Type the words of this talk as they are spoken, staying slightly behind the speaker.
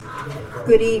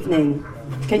Good evening.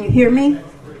 Can you hear me?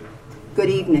 Good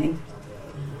evening.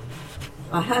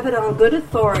 I have it on good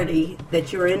authority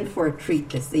that you're in for a treat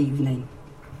this evening.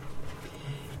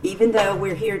 Even though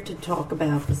we're here to talk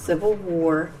about the Civil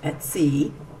War at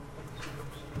sea,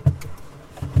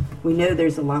 we know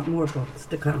there's a lot more books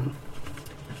to come.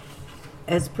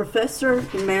 As Professor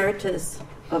Emeritus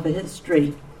of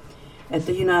History at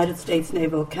the United States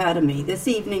Naval Academy, this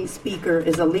evening's speaker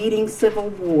is a leading Civil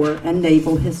War and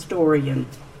naval historian.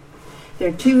 There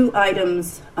are two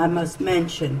items I must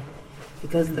mention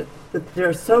because there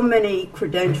are so many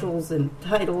credentials and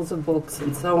titles of books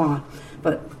and so on,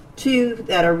 but two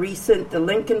that are recent: the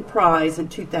Lincoln Prize in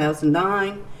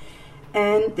 2009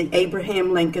 and the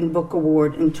Abraham Lincoln Book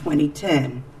Award in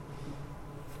 2010.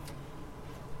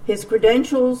 His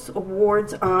credentials,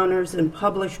 awards, honors, and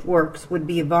published works would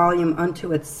be a volume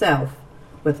unto itself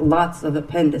with lots of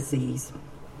appendices.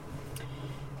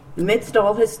 Amidst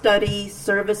all his studies,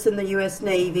 service in the U.S.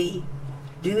 Navy,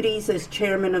 duties as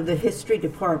chairman of the History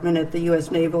Department at the U.S.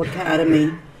 Naval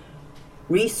Academy,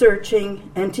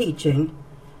 researching and teaching,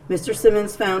 Mr.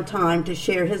 Simmons found time to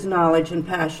share his knowledge and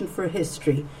passion for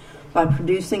history by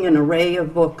producing an array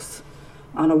of books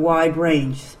on a wide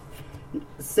range: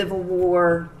 Civil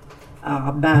War,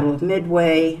 Battle of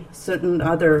Midway, certain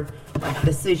other, like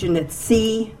Decision at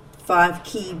Sea, 5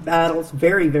 key battles,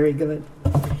 very, very good,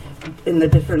 in the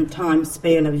different time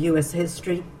span of U.S.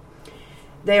 history.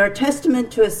 They are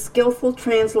testament to a skillful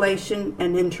translation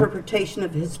and interpretation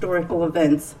of historical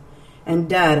events and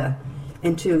data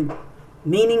into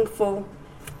meaningful,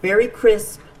 very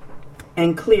crisp,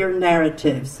 and clear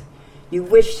narratives. You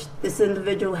wish this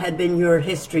individual had been your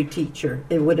history teacher.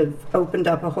 It would have opened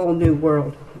up a whole new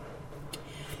world.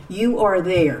 You are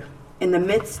there in the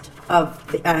midst of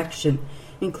the action,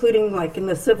 including like in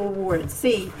the Civil War at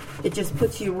sea. It just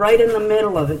puts you right in the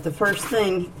middle of it. The first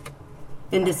thing,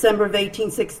 in December of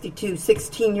 1862,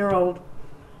 16-year-old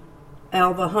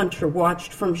Alva Hunter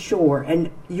watched from shore,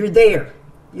 and you're there.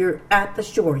 You're at the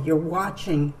shore. You're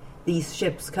watching these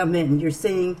ships come in. You're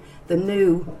seeing the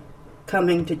new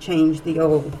coming to change the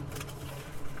old.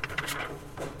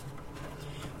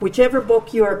 Whichever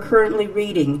book you are currently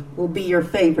reading will be your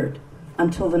favorite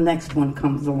until the next one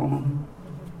comes along.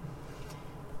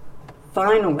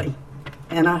 Finally,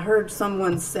 and I heard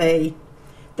someone say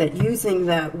that using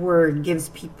that word gives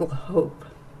people hope.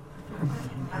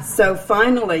 So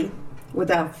finally,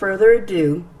 without further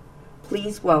ado,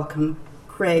 please welcome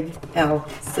Craig L.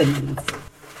 Simmons.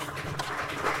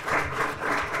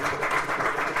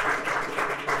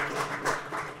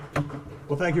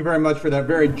 Well, thank you very much for that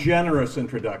very generous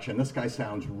introduction. This guy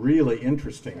sounds really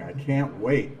interesting. I can't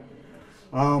wait.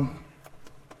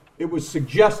 It was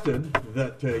suggested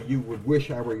that you would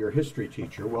wish I were your history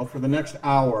teacher. Well, for the next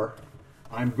hour,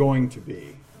 I'm going to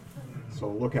be. So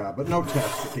look out, but no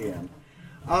test at the end.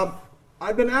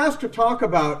 I've been asked to talk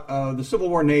about the Civil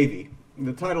War Navy.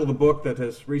 The title of the book that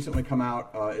has recently come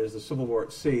out is The Civil War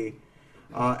at Sea.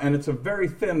 And it's a very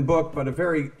thin book, but a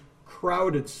very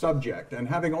crowded subject, and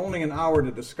having only an hour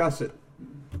to discuss it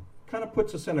kind of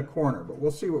puts us in a corner, but we'll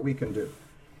see what we can do.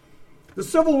 The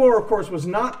Civil War, of course, was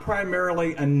not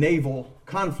primarily a naval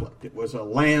conflict. It was a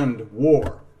land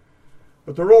war.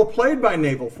 But the role played by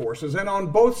naval forces, and on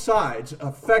both sides,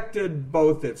 affected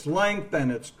both its length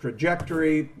and its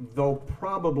trajectory, though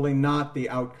probably not the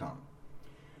outcome.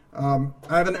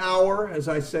 I have an hour, as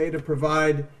I say, to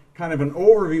provide kind of an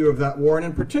overview of that war, and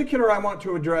in particular, I want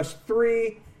to address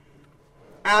 3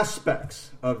 aspects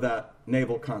of that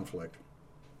naval conflict.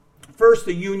 First,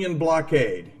 the Union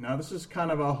blockade. Now, this is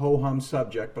kind of a ho-hum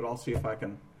subject, but I'll see if I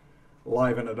can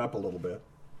liven it up a little bit.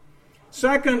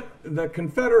 Second, the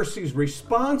Confederacy's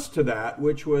response to that,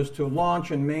 which was to launch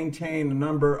and maintain a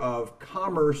number of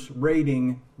commerce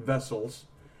raiding vessels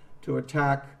to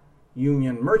attack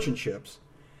Union merchant ships.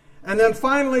 And then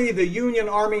finally, the Union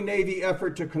Army-Navy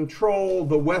effort to control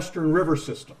the Western River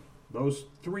system. Those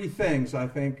 3 things, I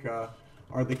think,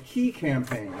 are the key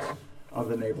campaigns of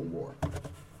the Naval War.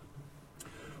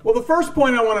 Well, the first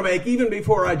point I want to make, even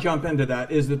before I jump into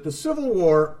that, is that the Civil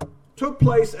War took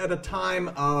place at a time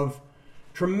of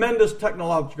tremendous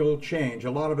technological change.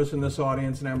 A lot of us in this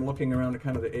audience, and I'm looking around at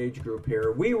kind of the age group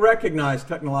here, we recognize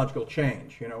technological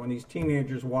change. You know, when these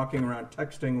teenagers walking around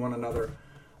texting one another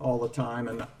all the time,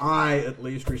 and I, at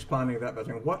least, responding to that by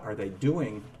saying, what are they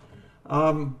doing?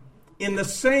 In the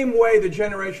same way, the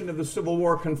generation of the Civil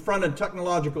War confronted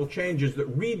technological changes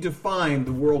that redefined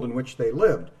the world in which they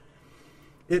lived.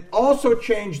 It also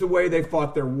changed the way they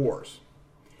fought their wars.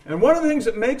 And one of the things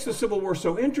that makes the Civil War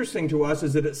so interesting to us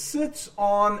is that it sits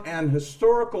on an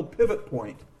historical pivot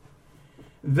point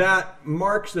that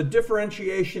marks the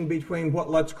differentiation between what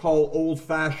let's call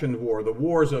old-fashioned war, the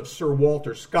wars of Sir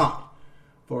Walter Scott,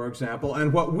 for example,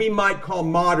 and what we might call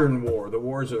modern war, the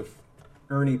wars of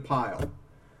Ernie Pyle.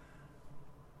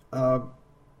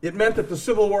 It meant that the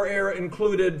Civil War era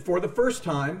included, for the first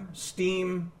time,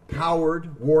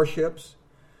 steam-powered warships,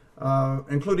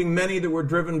 including many that were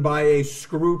driven by a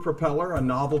screw propeller, a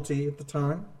novelty at the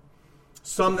time,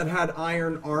 some that had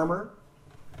iron armor.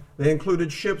 They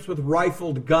included ships with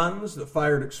rifled guns that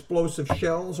fired explosive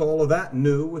shells, all of that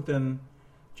new within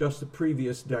just the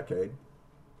previous decade.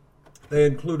 They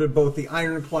included both the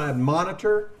ironclad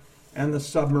Monitor and the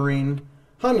submarine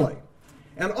Hunley.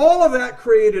 And all of that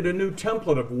created a new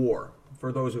template of war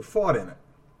for those who fought in it.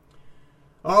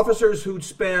 Officers who'd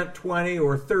spent 20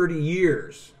 or 30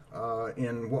 years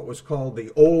in what was called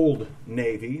the Old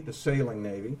Navy, the sailing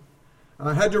Navy,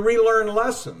 had to relearn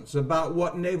lessons about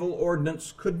what naval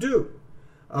ordnance could do,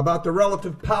 about the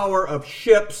relative power of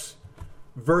ships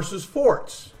versus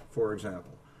forts, for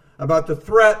example, about the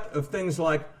threat of things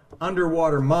like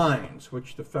underwater mines,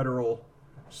 which the Federal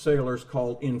sailors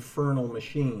called infernal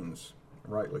machines,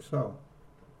 rightly so.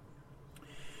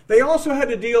 They also had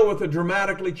to deal with a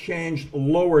dramatically changed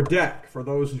lower deck. For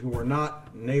those who were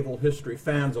not naval history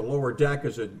fans, a lower deck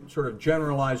is a sort of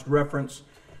generalized reference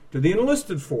to the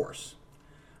enlisted force.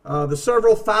 The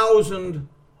several thousand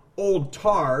old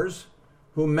tars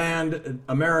who manned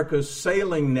America's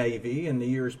sailing navy in the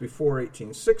years before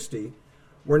 1860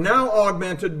 were now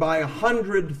augmented by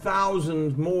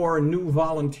 100,000 more new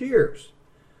volunteers.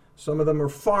 Some of them were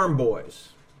farm boys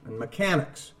and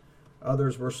mechanics.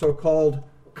 Others were so-called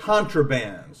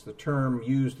contrabands, the term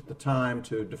used at the time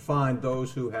to define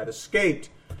those who had escaped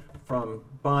from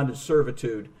bondage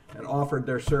servitude and offered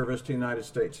their service to the United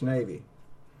States Navy.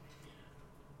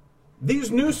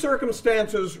 These new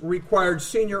circumstances required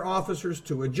senior officers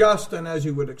to adjust, and as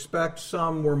you would expect,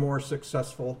 some were more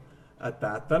successful at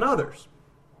that than others.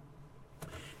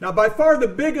 Now, by far the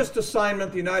biggest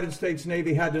assignment the United States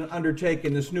Navy had to undertake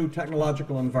in this new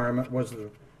technological environment was the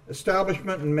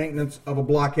establishment and maintenance of a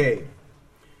blockade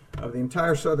of the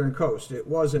entire southern coast. It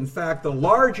was, in fact, the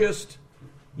largest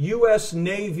U.S.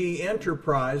 Navy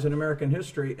enterprise in American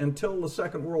history until the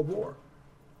Second World War.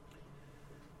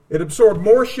 It absorbed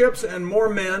more ships and more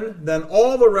men than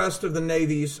all the rest of the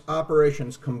Navy's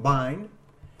operations combined,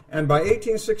 and by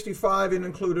 1865 it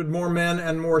included more men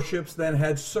and more ships than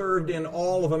had served in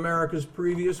all of America's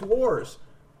previous wars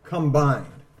combined.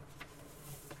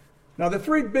 Now, the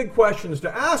three big questions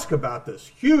to ask about this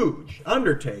huge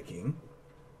undertaking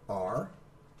are: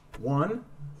 1,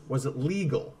 was it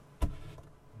legal?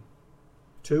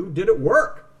 2, did it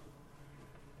work?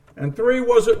 And 3,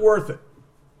 was it worth it?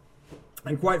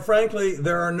 And quite frankly,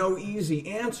 there are no easy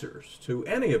answers to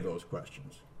any of those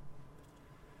questions.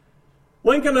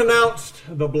 Lincoln announced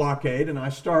the blockade, and I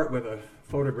start with a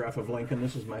photograph of Lincoln.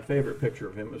 This is my favorite picture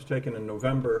of him. It was taken in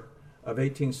November of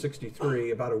 1863,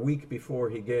 about a week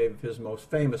before he gave his most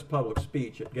famous public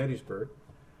speech at Gettysburg.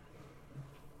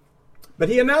 But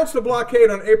he announced the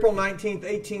blockade on April 19,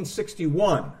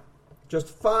 1861, just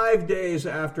 5 days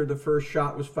after the first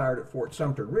shot was fired at Fort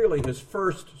Sumter, really his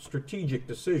first strategic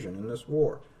decision in this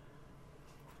war.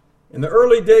 In the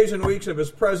early days and weeks of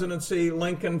his presidency,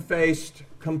 Lincoln faced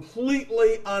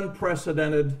completely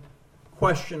unprecedented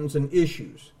questions and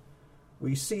issues.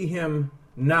 We see him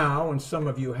now, and some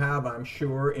of you have, I'm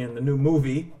sure, in the new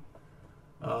movie,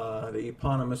 the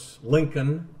eponymous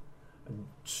Lincoln,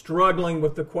 struggling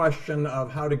with the question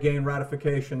of how to gain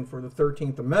ratification for the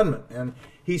 13th Amendment. And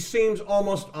he seems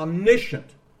almost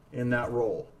omniscient in that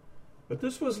role. But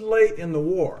this was late in the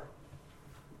war,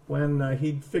 when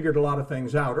he'd figured a lot of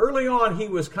things out. Early on, he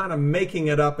was kind of making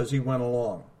it up as he went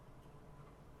along.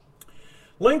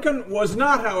 Lincoln was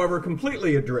not, however,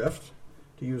 completely adrift,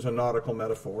 to use a nautical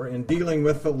metaphor, in dealing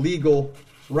with the legal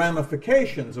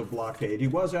ramifications of blockade. He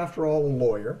was, after all, a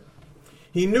lawyer.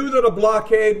 He knew that a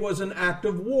blockade was an act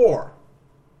of war,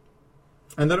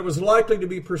 and that it was likely to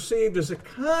be perceived as a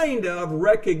kind of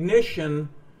recognition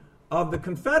of the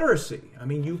Confederacy. I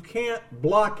mean, you can't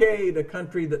blockade a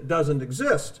country that doesn't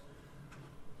exist.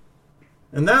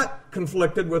 And that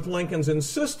conflicted with Lincoln's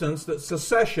insistence that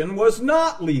secession was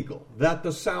not legal, that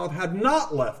the South had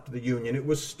not left the Union. It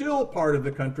was still part of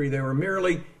the country. They were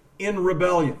merely in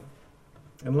rebellion.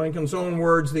 In Lincoln's own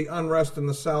words, the unrest in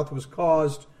the South was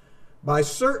caused by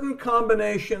certain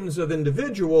combinations of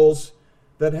individuals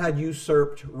that had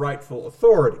usurped rightful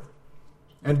authority.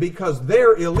 And because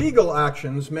their illegal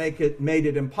actions made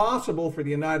it impossible for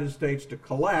the United States to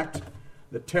collect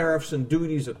the tariffs and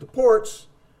duties at the ports,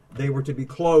 they were to be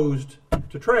closed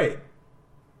to trade.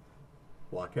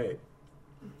 Blockade.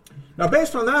 Now,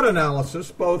 based on that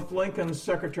analysis, both Lincoln's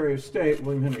Secretary of State,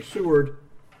 William Henry Seward,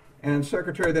 and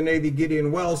Secretary of the Navy,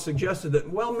 Gideon Welles, suggested that,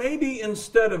 well, maybe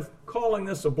instead of calling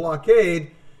this a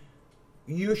blockade,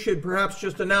 you should perhaps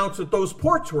just announce that those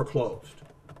ports were closed.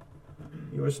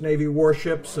 U.S. Navy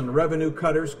warships and revenue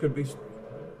cutters could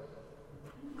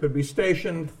be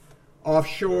stationed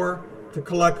offshore to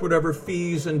collect whatever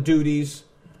fees and duties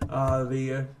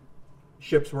the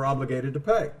ships were obligated to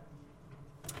pay.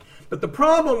 But the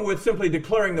problem with simply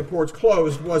declaring the ports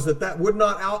closed was that would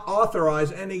not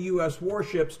authorize any U.S.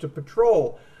 warships to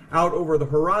patrol out over the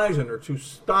horizon or to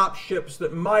stop ships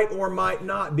that might or might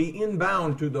not be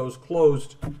inbound to those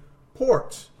closed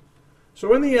ports.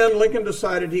 So in the end, Lincoln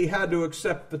decided he had to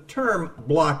accept the term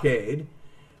blockade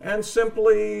and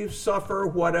simply suffer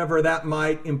whatever that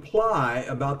might imply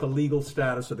about the legal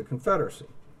status of the Confederacy.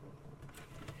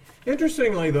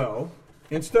 Interestingly, though,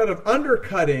 instead of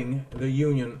undercutting the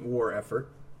Union war effort,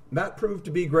 that proved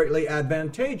to be greatly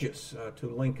advantageous to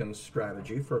Lincoln's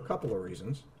strategy for a couple of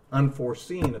reasons,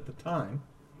 unforeseen at the time.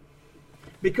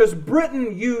 Because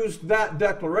Britain used that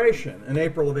declaration in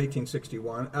April of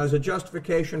 1861 as a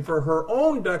justification for her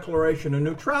own declaration of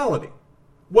neutrality.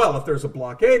 Well, if there's a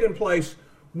blockade in place,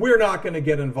 we're not going to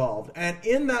get involved. And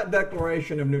in that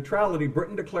declaration of neutrality,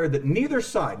 Britain declared that neither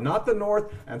side, not the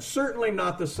North and certainly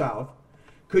not the South,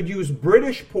 could use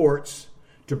British ports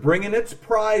to bring in its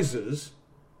prizes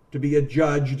to be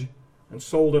adjudged and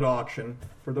sold at auction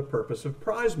for the purpose of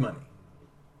prize money.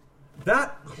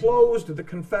 That closed the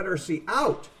Confederacy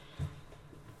out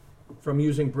from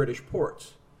using British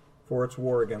ports for its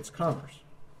war against commerce.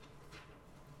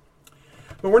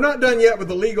 But we're not done yet with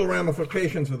the legal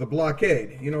ramifications of the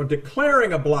blockade.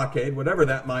 Declaring a blockade, whatever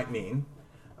that might mean,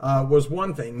 was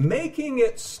one thing. Making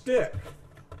it stick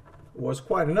was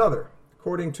quite another.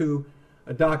 According to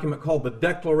a document called the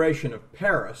Declaration of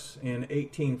Paris in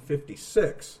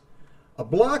 1856, a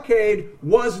blockade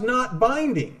was not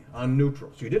binding on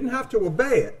neutrals. You didn't have to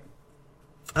obey it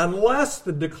unless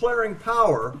the declaring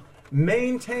power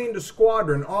maintained a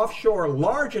squadron offshore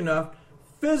large enough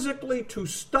physically to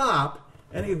stop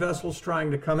any vessels trying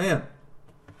to come in.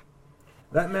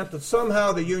 That meant that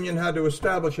somehow the Union had to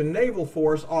establish a naval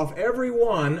force off every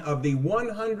one of the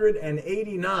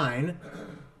 189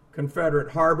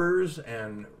 Confederate harbors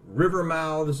and river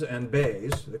mouths and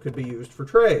bays that could be used for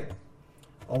trade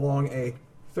along a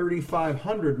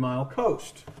 3,500-mile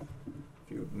coast.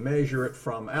 If you measure it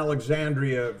from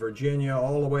Alexandria, Virginia,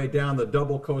 all the way down the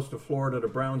double coast of Florida to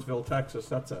Brownsville, Texas,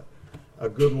 that's a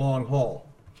good long haul.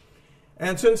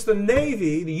 And since the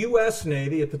Navy, the U.S.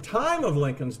 Navy, at the time of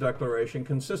Lincoln's declaration,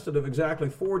 consisted of exactly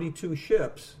 42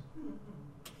 ships,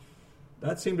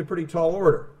 that seemed a pretty tall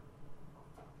order.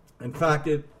 In fact,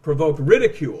 it provoked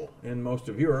ridicule in most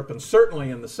of Europe and certainly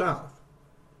in the South.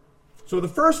 So the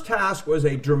first task was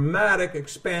a dramatic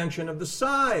expansion of the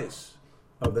size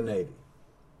of the Navy.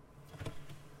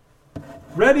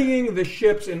 Readying the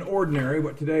ships in ordinary,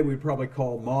 what today we'd probably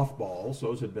call mothballs,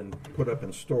 those had been put up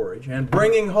in storage, and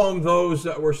bringing home those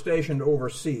that were stationed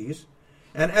overseas,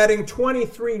 and adding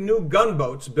 23 new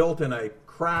gunboats built in a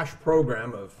crash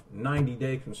program of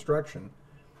 90-day construction,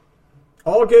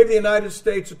 all gave the United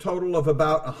States a total of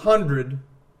about 100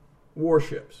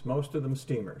 warships, most of them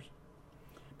steamers.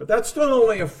 But that's still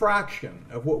only a fraction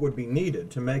of what would be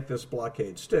needed to make this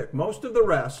blockade stick. Most of the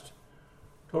rest,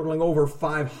 totaling over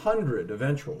 500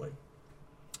 eventually,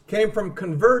 came from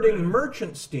converting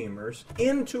merchant steamers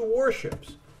into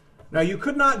warships. Now, you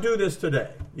could not do this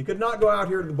today. You could not go out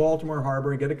here to the Baltimore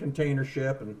Harbor and get a container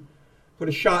ship and put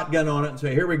a shotgun on it and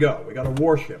say, here we go, we got a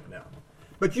warship now.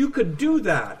 But you could do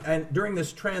that and during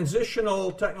this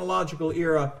transitional technological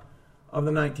era of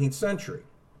the 19th century.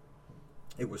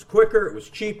 It was quicker, it was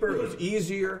cheaper, it was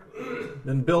easier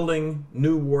than building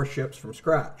new warships from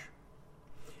scratch.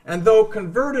 And though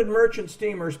converted merchant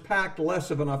steamers packed less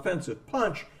of an offensive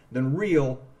punch than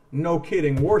real,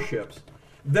 no-kidding warships,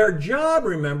 their job,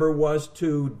 remember, was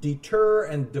to deter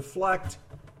and deflect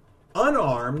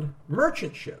unarmed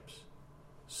merchant ships.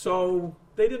 So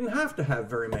they didn't have to have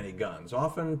very many guns.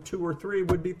 Often 2 or 3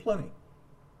 would be plenty.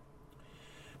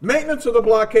 Maintenance of the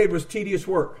blockade was tedious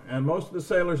work, and most of the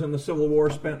sailors in the Civil War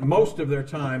spent most of their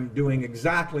time doing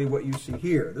exactly what you see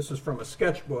here. This is from a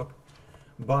sketchbook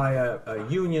by a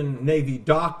Union Navy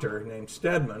doctor named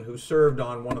Stedman, who served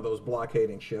on one of those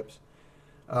blockading ships.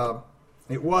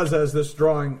 It was, as this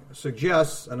drawing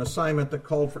suggests, an assignment that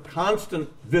called for constant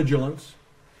vigilance,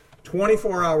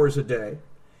 24 hours a day,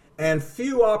 and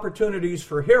few opportunities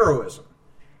for heroism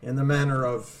in the manner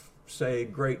of, say,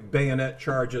 great bayonet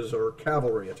charges or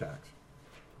cavalry attacks.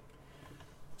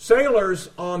 Sailors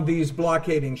on these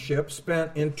blockading ships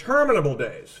spent interminable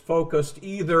days focused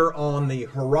either on the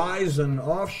horizon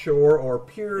offshore or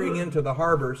peering into the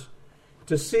harbors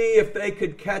to see if they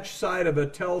could catch sight of a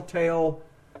telltale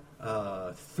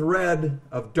thread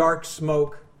of dark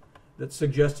smoke that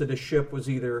suggested a ship was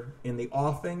either in the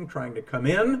offing trying to come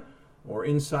in or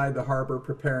inside the harbor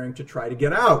preparing to try to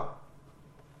get out.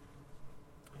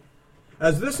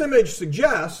 As this image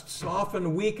suggests,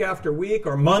 often week after week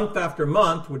or month after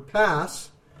month would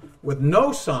pass with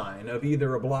no sign of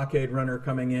either a blockade runner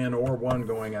coming in or one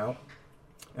going out,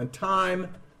 and time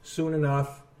soon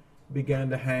enough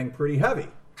began to hang pretty heavy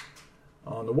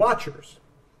on the watchers.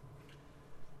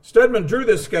 Stedman drew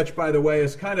this sketch, by the way,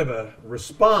 as kind of a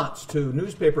response to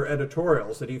newspaper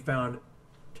editorials that he found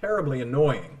terribly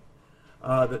annoying,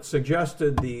 that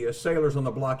suggested the sailors on the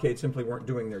blockade simply weren't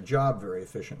doing their job very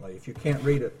efficiently. If you can't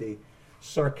read it, the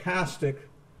sarcastic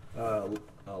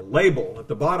label at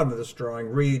the bottom of this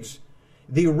drawing reads,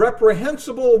 "The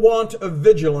reprehensible want of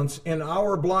vigilance in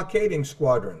our blockading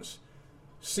squadrons.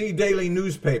 See daily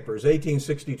newspapers,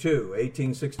 1862,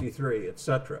 1863,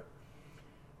 etc."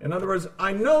 In other words,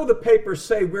 I know the papers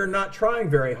say we're not trying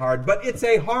very hard, but it's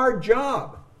a hard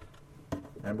job,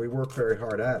 and we work very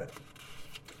hard at it.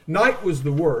 Night was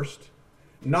the worst.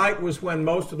 Night was when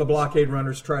most of the blockade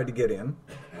runners tried to get in.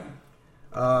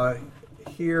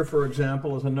 Here, for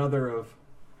example, is another of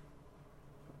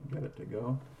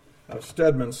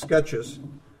Stedman's sketches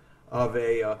of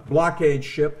a blockade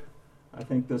ship. I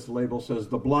think this label says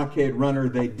the blockade runner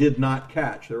they did not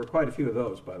catch. There were quite a few of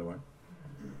those, by the way.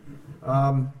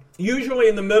 Usually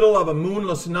in the middle of a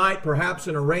moonless night, perhaps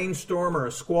in a rainstorm or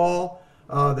a squall,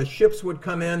 the ships would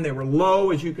come in. They were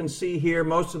low, as you can see here.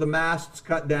 Most of the masts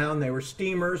cut down. They were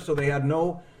steamers, so they had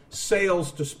no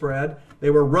sails to spread. They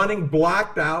were running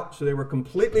blacked out, so they were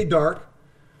completely dark.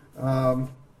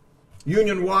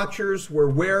 Union watchers were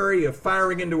wary of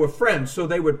firing into a friend, so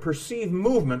they would perceive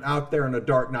movement out there in a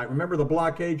dark night. Remember, the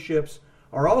blockade ships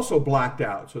are also blacked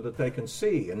out so that they can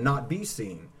see and not be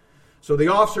seen. So the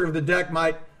officer of the deck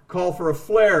might call for a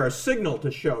flare, a signal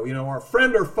to show, or a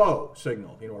friend or foe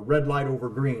signal, a red light over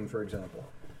green, for example.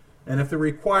 And if the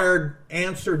required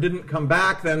answer didn't come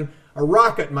back, then a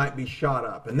rocket might be shot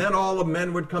up. And then all the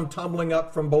men would come tumbling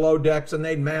up from below decks, and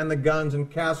they'd man the guns and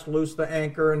cast loose the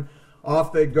anchor, and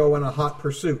off they'd go in a hot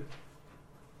pursuit.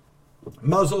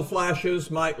 Muzzle flashes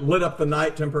might lit up the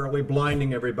night, temporarily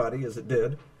blinding everybody, as it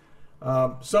did.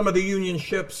 Some of the Union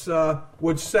ships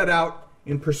would set out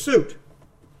in pursuit.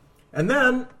 And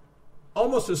then,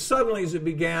 almost as suddenly as it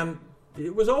began,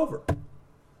 it was over.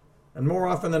 And more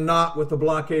often than not, with the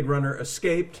blockade runner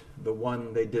escaped, the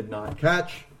one they did not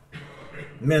catch,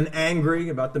 men angry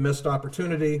about the missed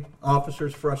opportunity,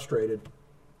 officers frustrated,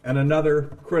 and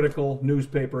another critical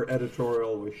newspaper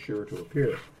editorial was sure to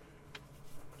appear.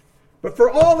 But for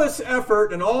all this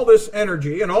effort and all this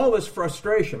energy and all this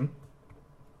frustration,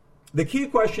 the key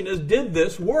question is, did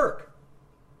this work?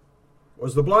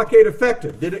 Was the blockade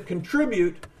effective? Did it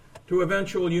contribute to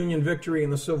eventual Union victory in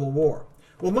the Civil War?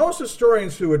 Well, most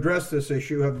historians who address this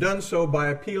issue have done so by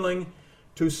appealing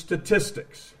to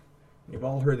statistics. You've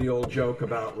all heard the old joke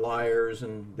about liars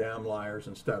and damn liars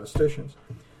and statisticians.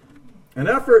 An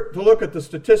effort to look at the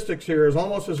statistics here is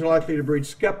almost as likely to breed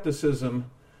skepticism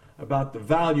about the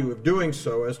value of doing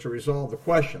so as to resolve the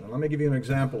question. And let me give you an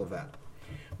example of that.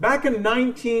 Back in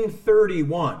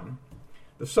 1931,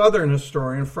 the Southern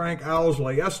historian Frank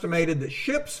Owsley estimated that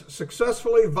ships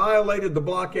successfully violated the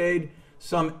blockade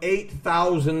some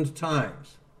 8,000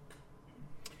 times.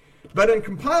 But in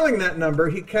compiling that number,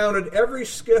 he counted every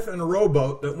skiff and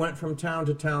rowboat that went from town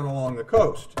to town along the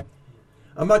coast.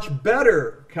 A much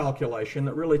better calculation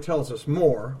that really tells us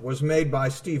more was made by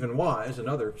Stephen Wise,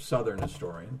 another Southern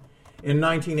historian, in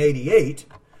 1988,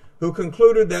 who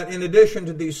concluded that in addition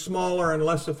to these smaller and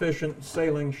less efficient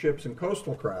sailing ships and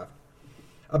coastal craft,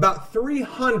 about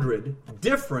 300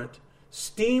 different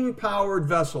steam-powered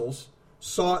vessels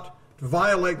sought to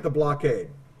violate the blockade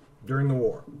during the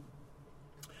war.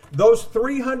 Those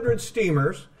 300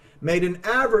 steamers made an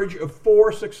average of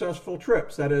 4 successful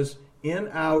trips. That is, in,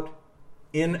 out,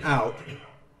 they're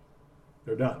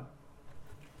done.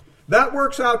 That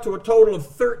works out to a total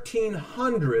of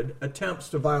 1,300 attempts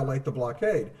to violate the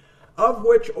blockade, of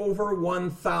which over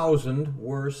 1,000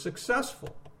 were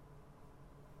successful.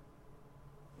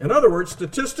 In other words,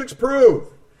 statistics prove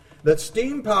that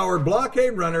steam-powered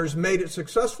blockade runners made it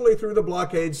successfully through the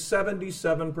blockade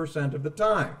 77% of the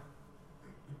time.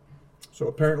 So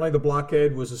apparently the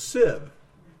blockade was a sieve.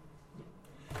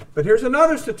 But here's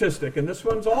another statistic, and this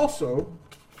one's also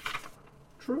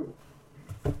true.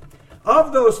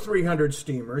 Of those 300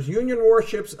 steamers, Union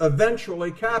warships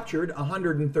eventually captured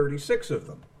 136 of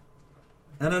them.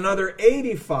 And another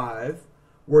 85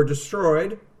 were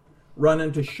destroyed, run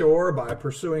into shore by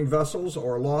pursuing vessels,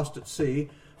 or lost at sea,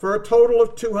 for a total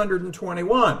of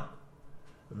 221.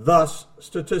 Thus,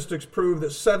 statistics prove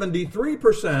that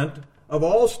 73% of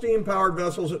all steam-powered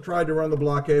vessels that tried to run the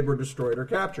blockade were destroyed or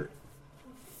captured.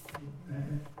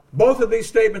 Both of these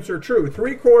statements are true.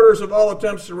 3/4 of all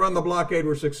attempts to run the blockade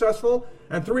were successful,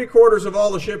 and 3/4 of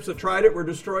all the ships that tried it were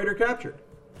destroyed or captured.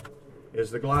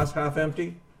 Is the glass half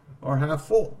empty or half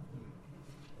full?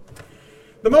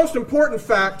 The most important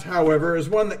fact, however, is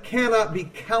one that cannot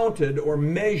be counted or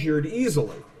measured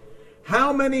easily.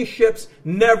 How many ships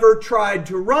never tried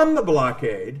to run the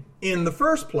blockade in the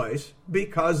first place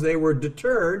because they were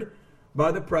deterred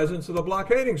by the presence of the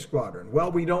blockading squadron?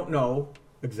 Well, we don't know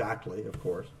exactly, of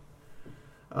course.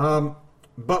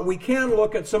 But we can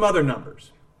look at some other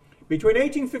numbers. Between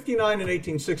 1859 and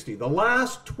 1860, the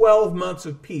last 12 months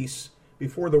of peace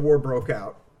before the war broke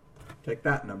out, take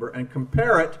that number, and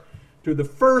compare it to the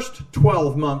first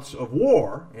 12 months of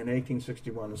war in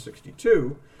 1861 and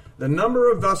 62, the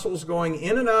number of vessels going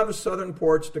in and out of southern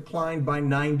ports declined by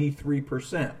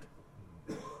 93%.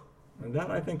 And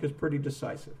that, I think, is pretty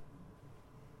decisive.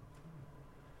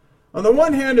 On the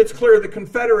one hand, it's clear the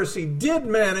Confederacy did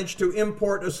manage to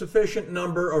import a sufficient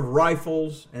number of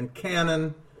rifles and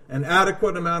cannon, an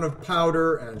adequate amount of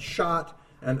powder and shot,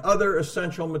 and other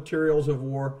essential materials of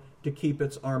war to keep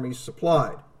its armies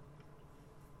supplied.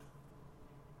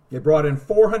 They brought in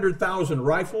 400,000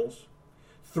 rifles,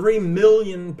 3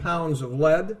 million pounds of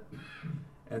lead,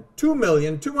 and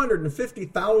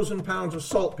 2,250,000 pounds of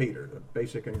saltpeter, the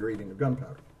basic ingredient of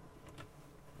gunpowder.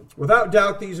 Without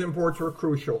doubt, these imports were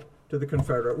crucial to the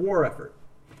Confederate war effort.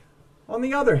 On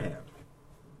the other hand,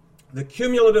 the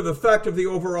cumulative effect of the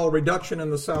overall reduction in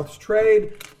the South's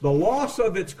trade, the loss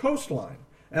of its coastline,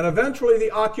 and eventually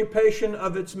the occupation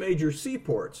of its major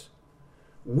seaports,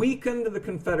 weakened the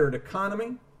Confederate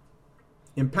economy,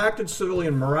 impacted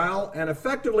civilian morale, and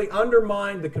effectively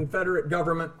undermined the Confederate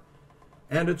government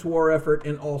and its war effort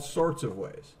in all sorts of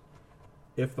ways.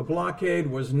 If the blockade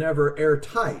was never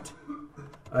airtight,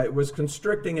 it was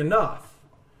constricting enough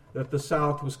that the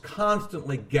South was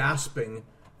constantly gasping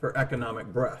for economic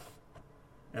breath.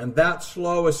 And that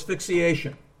slow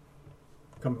asphyxiation,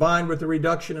 combined with the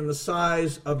reduction in the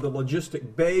size of the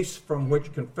logistic base from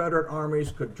which Confederate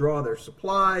armies could draw their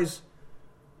supplies,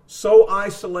 so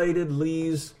isolated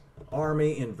Lee's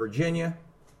army in Virginia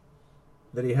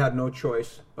that he had no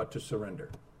choice but to surrender.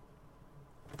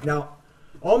 Now,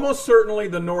 almost certainly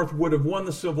the North would have won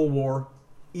the Civil War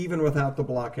even without the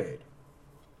blockade,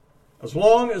 as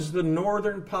long as the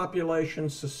Northern population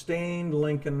sustained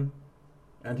Lincoln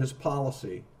and his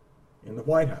policy in the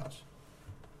White House.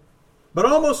 But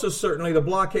almost as certainly the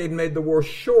blockade made the war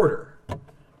shorter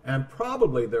and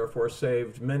probably therefore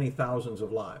saved many thousands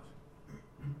of lives.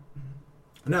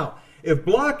 Now, if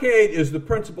blockade is the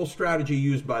principal strategy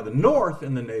used by the North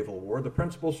in the naval war, the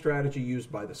principal strategy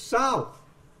used by the South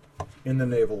in the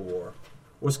naval war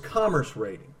was commerce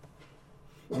raiding.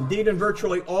 Indeed, in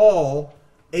virtually all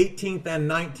 18th and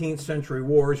 19th century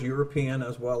wars, European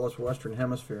as well as Western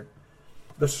Hemisphere,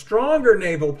 the stronger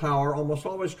naval power almost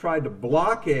always tried to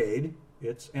blockade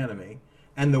its enemy,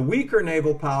 and the weaker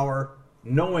naval power,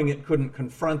 knowing it couldn't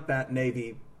confront that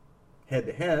navy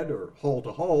head-to-head or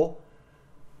hull-to-hull,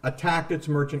 attacked its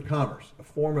merchant commerce, a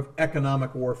form of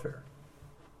economic warfare.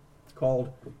 It's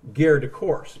called guerre de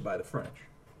course by the French.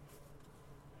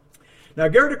 Now,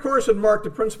 guerre de course had marked the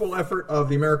principal effort of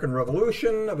the American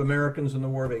Revolution, of Americans in the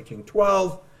War of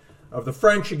 1812, of the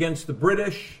French against the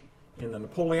British in the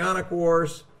Napoleonic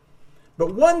Wars.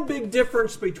 But one big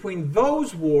difference between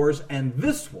those wars and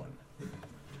this one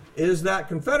is that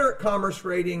Confederate commerce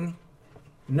raiding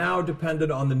now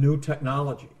depended on the new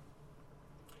technology.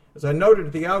 As I noted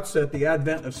at the outset, the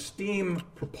advent of steam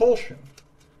propulsion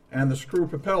and the screw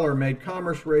propeller made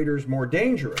commerce raiders more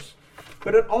dangerous,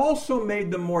 but it also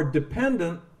made them more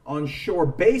dependent on shore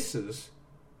bases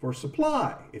for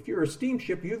supply. If you're a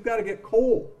steamship, you've got to get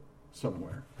coal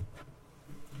somewhere.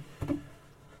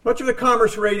 Much of the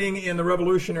commerce raiding in the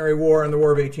Revolutionary War and the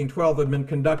War of 1812 had been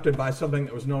conducted by something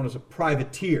that was known as a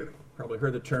privateer. Probably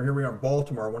heard the term. Here we are in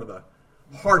Baltimore, one of the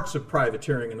hearts of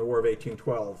privateering in the War of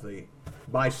 1812, the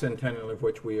bicentennial of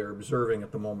which we are observing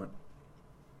at the moment.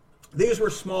 These were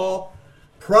small,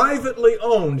 privately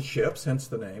owned ships, hence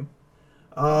the name,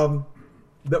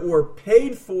 that were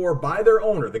paid for by their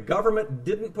owner. The government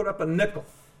didn't put up a nickel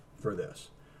for this.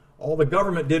 All the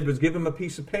government did was give them a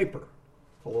piece of paper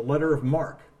called a letter of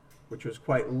marque, which was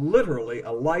quite literally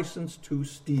a license to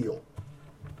steal.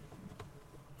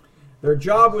 Their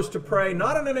job was to prey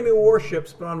not on enemy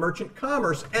warships, but on merchant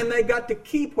commerce, and they got to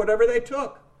keep whatever they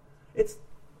took. It's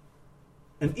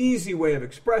an easy way of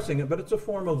expressing it, but it's a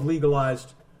form of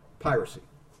legalized piracy.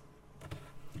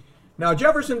 Now,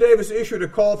 Jefferson Davis issued a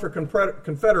call for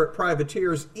Confederate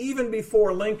privateers even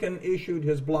before Lincoln issued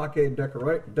his blockade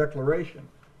declaration.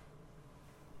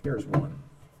 Here's one.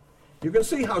 You can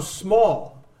see how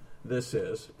small this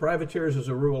is. Privateers, as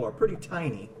a rule, are pretty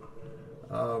tiny.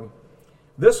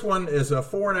 This one is a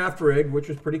fore and aft rig, which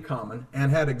is pretty common,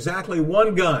 and had exactly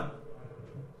one gun.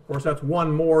 Of course, that's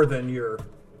one more than your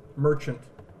merchant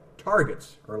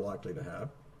targets are likely to have.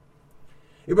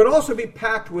 It would also be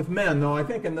packed with men, though I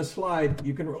think in this slide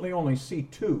you can really only see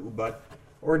two, but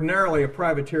ordinarily a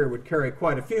privateer would carry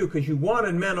quite a few because you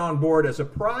wanted men on board as a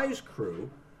prize crew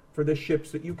for the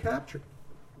ships that you captured.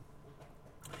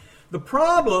 The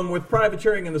problem with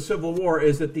privateering in the Civil War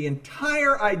is that the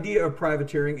entire idea of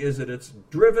privateering is that it's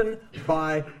driven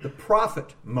by the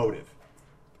profit motive.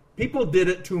 People did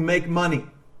it to make money.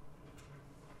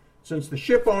 Since the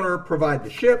ship owner provides the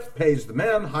ship, pays the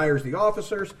men, hires the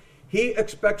officers, he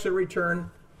expects a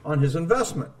return on his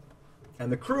investment, and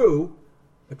the crew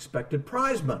expected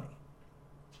prize money.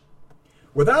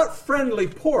 Without friendly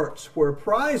ports where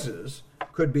prizes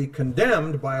could be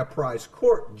condemned by a prize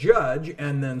court judge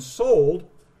and then sold,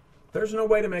 there's no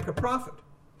way to make a profit.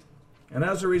 And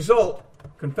as a result,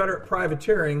 Confederate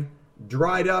privateering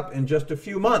dried up in just a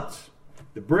few months.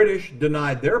 The British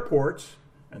denied their ports,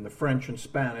 and the French and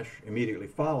Spanish immediately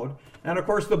followed. And of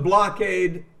course, the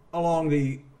blockade along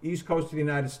the east coast of the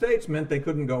United States meant they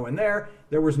couldn't go in there.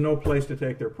 There was no place to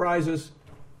take their prizes.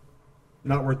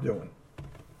 Not worth doing.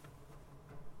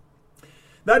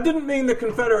 That didn't mean the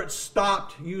Confederates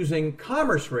stopped using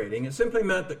commerce raiding. It simply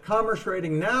meant that commerce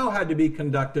raiding now had to be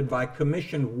conducted by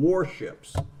commissioned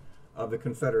warships of the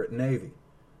Confederate Navy.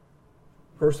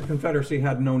 Of course, the Confederacy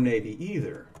had no navy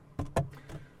either.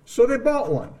 So they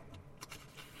bought one.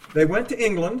 They went to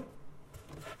England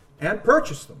and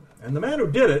purchased them. And the man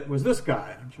who did it was this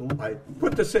guy. I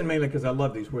put this in mainly because I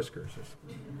love these whiskers.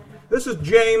 This is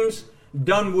James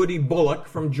Dunwoody Bullock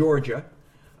from Georgia.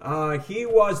 He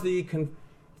was the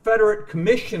Confederate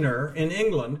commissioner in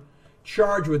England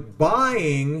charged with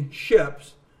buying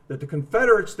ships that the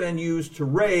Confederates then used to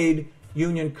raid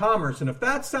Union commerce. And if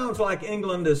that sounds like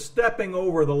England is stepping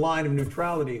over the line of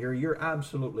neutrality here, you're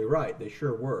absolutely right. They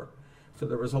sure were. So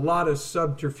there was a lot of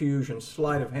subterfuge and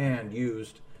sleight of hand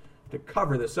used to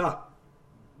cover this up.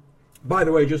 By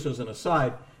the way, just as an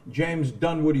aside, James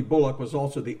Dunwoody Bullock was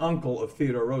also the uncle of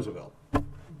Theodore Roosevelt.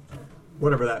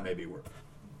 Whatever that may be worth.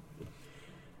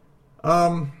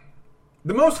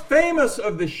 The most famous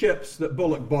of the ships that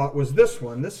Bullock bought was this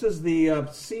one. This is the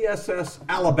CSS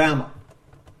Alabama.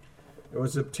 It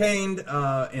was obtained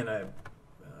in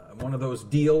one of those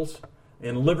deals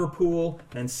in Liverpool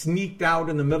and sneaked out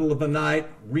in the middle of the night,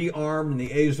 rearmed in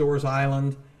the Azores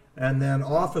Island, and then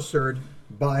officered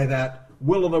by that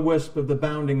will-o'-the-wisp of the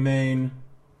bounding main,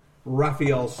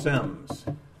 Raphael Semmes.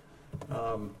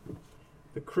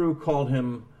 The crew called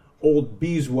him Old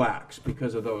Beeswax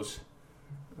because of those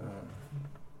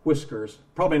whiskers.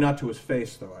 Probably not to his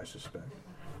face, though, I suspect.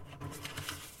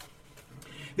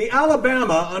 The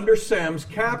Alabama, under Semmes,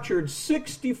 captured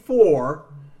 64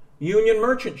 Union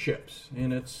merchant ships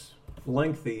in its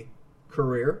lengthy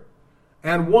career,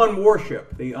 and one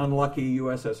warship, the unlucky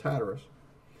USS Hatteras.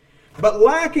 But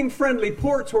lacking friendly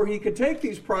ports where he could take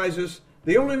these prizes,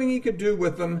 the only thing he could do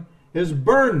with them is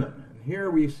burn them. And here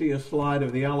we see a slide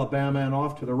of the Alabama, and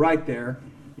off to the right there,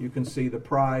 you can see the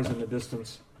prize in the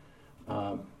distance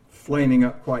flaming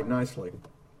up quite nicely.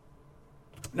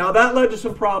 Now that led to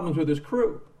some problems with his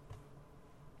crew.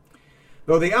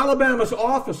 Though the Alabama's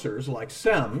officers, like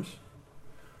Semmes,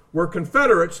 were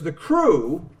Confederates, the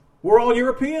crew were all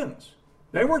Europeans.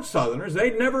 They weren't Southerners.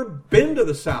 They'd never been to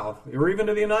the South or even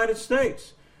to the United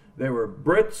States. They were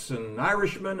Brits and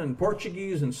Irishmen and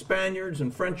Portuguese and Spaniards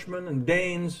and Frenchmen and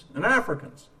Danes and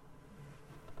Africans.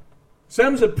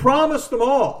 Semmes had promised them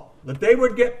all that they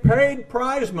would get paid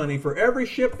prize money for every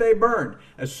ship they burned.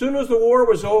 As soon as the war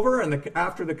was over and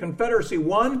after the Confederacy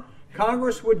won,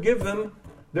 Congress would give them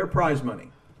their prize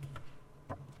money.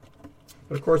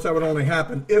 But of course that would only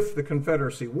happen if the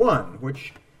Confederacy won,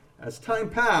 which as time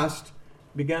passed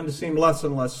began to seem less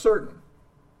and less certain.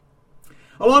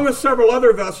 Along with several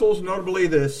other vessels, notably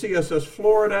the CSS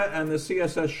Florida and the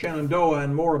CSS Shenandoah,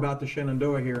 and more about the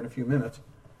Shenandoah here in a few minutes,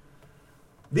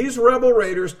 these rebel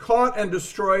raiders caught and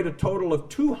destroyed a total of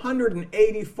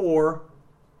 284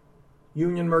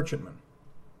 Union merchantmen.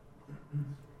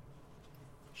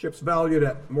 Ships valued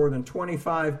at more than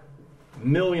 $25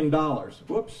 million.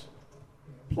 Whoops.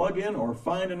 plug in or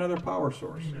find another power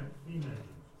source.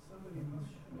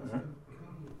 Right.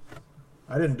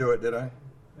 I didn't do it, did I?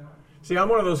 See, I'm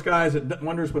one of those guys that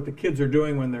wonders what the kids are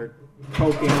doing when they're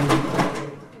poking.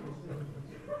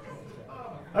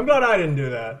 I'm glad I didn't do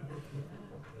that.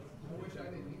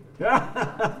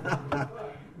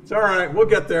 It's all right. We'll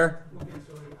get there.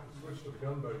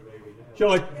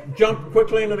 Shall I jump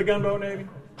quickly into the gunboat Navy?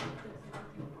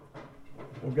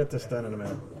 We'll get this done in a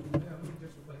minute.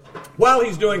 While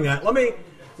he's doing that, let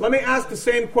me ask the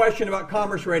same question about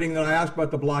commerce rating that I asked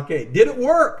about the blockade. Did it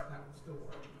work?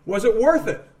 Was it worth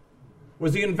it?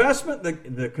 Was the investment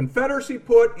the Confederacy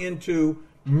put into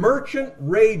merchant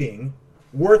raiding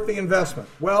worth the investment?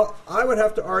 Well, I would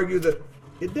have to argue that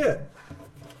it did.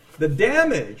 The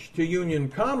damage to Union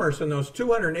commerce in those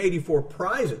 284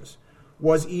 prizes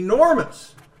was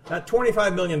enormous. That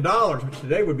 $25 million, which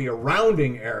today would be a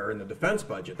rounding error in the defense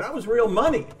budget, that was real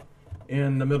money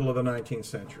in the middle of the 19th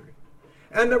century.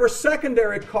 And there were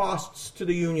secondary costs to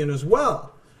the Union as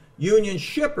well. Union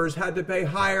shippers had to pay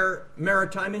higher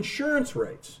maritime insurance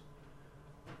rates.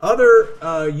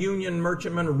 Other Union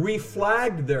merchantmen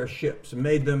reflagged their ships and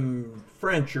made them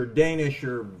French or Danish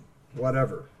or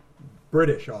whatever,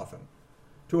 British often,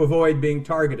 to avoid being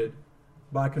targeted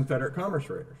by Confederate commerce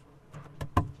raiders.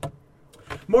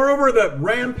 Moreover, the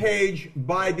rampage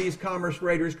by these commerce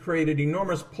raiders created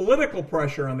enormous political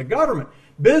pressure on the government.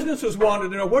 Businesses wanted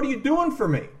to know, what are you doing for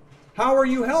me? How are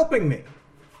you helping me?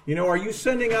 Are you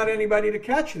sending out anybody to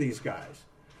catch these guys?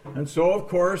 And so, of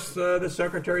course, the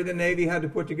Secretary of the Navy had to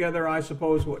put together, I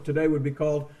suppose, what today would be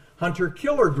called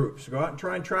hunter-killer groups to go out and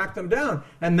try and track them down.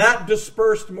 And that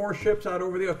dispersed more ships out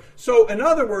over the ocean. So, in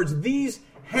other words, these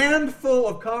handful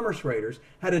of commerce raiders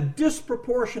had a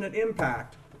disproportionate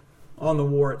impact on the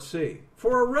war at sea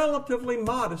for a relatively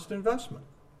modest investment.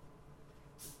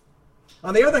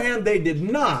 On the other hand, they did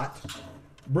not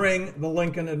bring the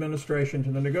Lincoln administration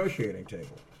to the negotiating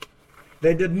table.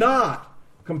 They did not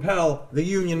compel the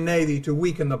Union Navy to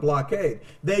weaken the blockade.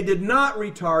 They did not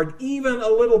retard even a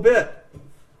little bit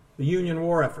the Union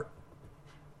war effort.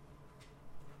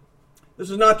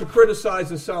 This is not to criticize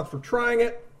the South for trying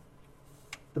it.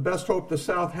 The best hope the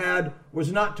South had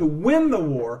was not to win the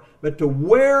war, but to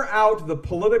wear out the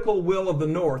political will of the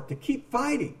North to keep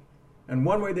fighting. And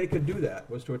one way they could do that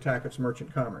was to attack its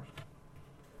merchant commerce.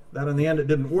 That in the end it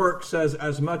didn't work says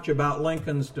as much about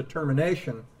Lincoln's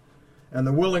determination and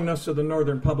the willingness of the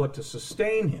Northern public to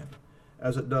sustain him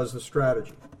as it does the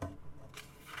strategy.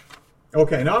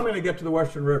 Okay, now I'm going to get to the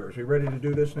Western Rivers. Are you ready to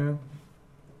do this now?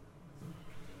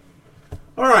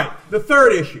 All right, the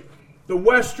third issue, the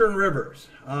Western Rivers.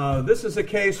 This is a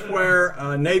case where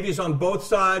navies on both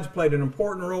sides played an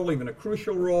important role, even a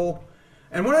crucial role.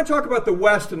 And when I talk about the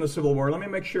West in the Civil War, let me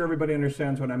make sure everybody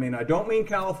understands what I mean. I don't mean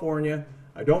California.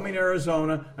 I don't mean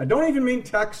Arizona. I don't even mean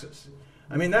Texas.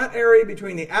 I mean that area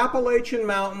between the Appalachian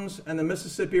Mountains and the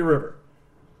Mississippi River.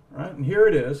 Right? And here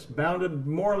it is, bounded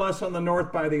more or less on the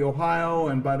north by the Ohio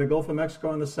and by the Gulf of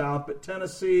Mexico on the south, but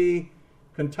Tennessee,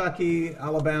 Kentucky,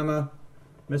 Alabama,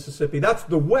 Mississippi. That's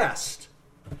the West,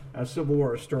 as Civil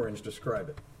War historians describe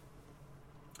it.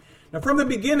 Now, from the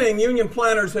beginning, Union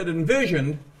planners had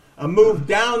envisioned a move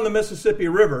down the Mississippi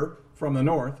River from the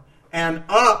north and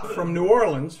up from New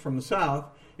Orleans from the south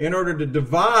in order to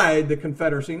divide the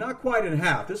Confederacy, not quite in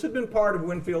half. This had been part of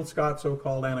Winfield Scott's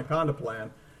so-called Anaconda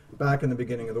Plan back in the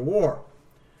beginning of the war.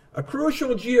 A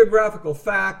crucial geographical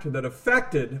fact that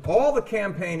affected all the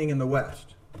campaigning in the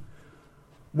West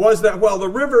was that while the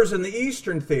rivers in the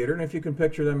Eastern Theater, and if you can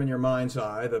picture them in your mind's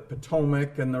eye, the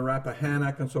Potomac and the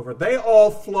Rappahannock and so forth, they all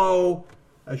flow,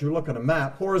 as you look at a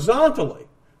map, horizontally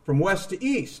from west to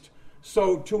east.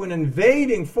 So to an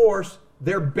invading force,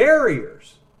 they're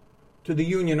barriers to the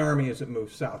Union Army as it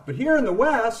moves south. But here in the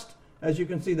West, as you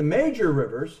can see, the major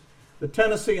rivers, the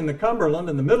Tennessee and the Cumberland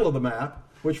in the middle of the map,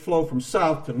 which flow from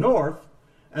south to north,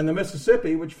 and the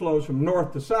Mississippi, which flows from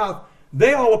north to south,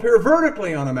 they all appear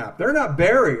vertically on a map. They're not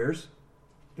barriers,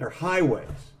 they're highways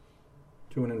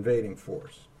to an invading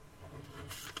force.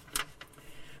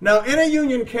 Now, in a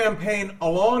Union campaign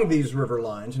along these river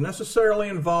lines necessarily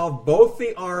involved both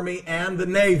the Army and the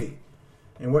Navy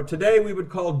in what today we would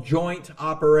call joint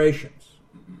operations.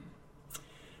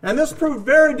 And this proved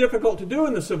very difficult to do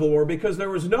in the Civil War because there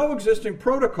was no existing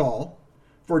protocol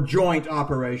for joint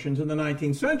operations in the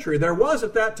 19th century. There was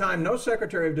at that time no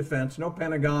Secretary of Defense, no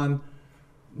Pentagon,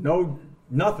 no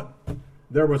nothing.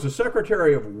 There was a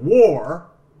Secretary of War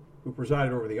who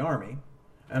presided over the Army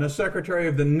and a Secretary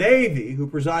of the Navy who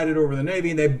presided over the Navy,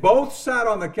 and they both sat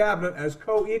on the cabinet as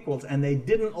co-equals, and they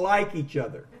didn't like each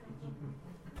other.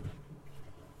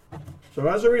 So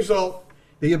as a result,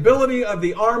 The ability of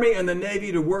the Army and the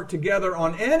Navy to work together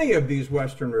on any of these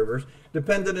western rivers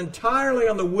depended entirely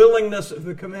on the willingness of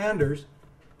the commanders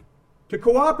to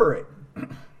cooperate.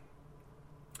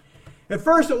 At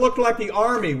first, it looked like the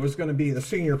Army was going to be the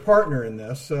senior partner in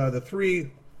this. The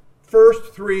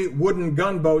first three wooden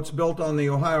gunboats built on the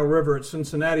Ohio River at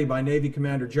Cincinnati by Navy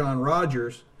Commander John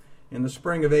Rodgers in the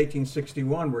spring of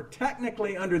 1861 were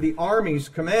technically under the Army's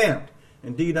command.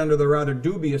 Indeed, under the rather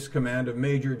dubious command of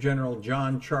Major General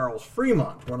John Charles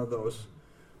Fremont, one of those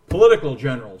political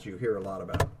generals you hear a lot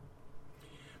about.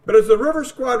 But as the river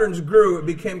squadrons grew, it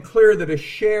became clear that a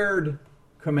shared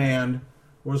command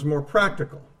was more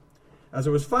practical. As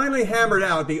it was finally hammered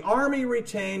out, the Army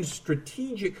retained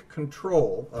strategic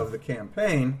control of the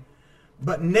campaign,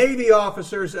 but Navy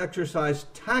officers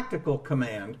exercised tactical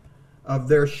command of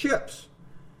their ships.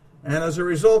 And as a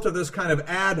result of this kind of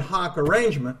ad hoc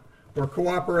arrangement, where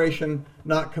cooperation,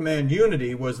 not command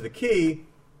unity, was the key,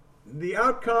 the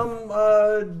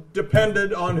outcome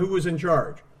depended on who was in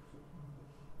charge.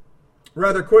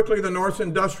 Rather quickly, the North's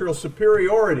industrial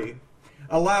superiority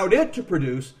allowed it to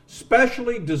produce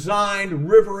specially designed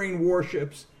riverine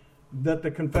warships that the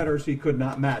Confederacy could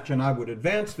not match. And I would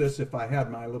advance this if I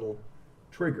had my little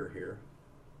trigger here.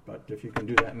 But if you can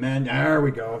do that, man, there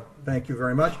we go. Thank you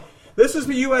very much. This is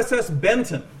the USS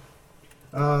Benton.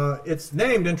 It's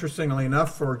named, interestingly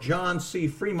enough, for John C.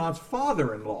 Fremont's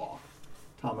father-in-law,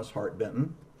 Thomas Hart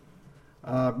Benton.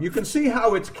 You can see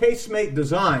how its casemate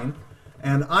design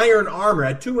and iron armor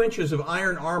had 2 inches of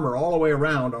iron armor all the way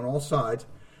around on all sides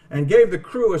and gave the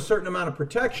crew a certain amount of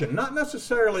protection, not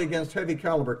necessarily against heavy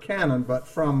caliber cannon, but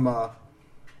from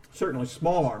certainly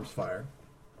small arms fire.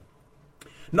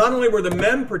 Not only were the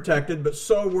men protected, but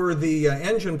so were the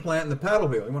engine plant and the paddle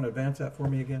wheel. You want to advance that for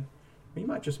me again? You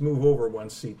might just move over one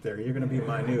seat there. You're going to be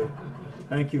my new.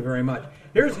 Thank you very much.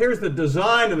 Here's the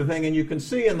design of the thing, and you can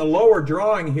see in the lower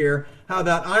drawing here how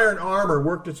that iron armor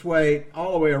worked its way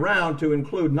all the way around to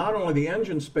include not only the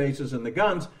engine spaces and the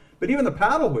guns, but even the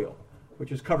paddle wheel,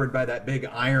 which is covered by that big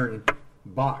iron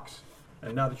box.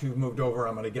 And now that you've moved over,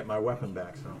 I'm going to get my weapon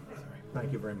back. So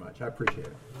thank you very much. I appreciate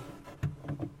it.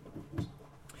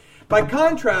 By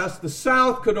contrast, the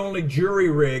South could only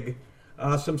jury-rig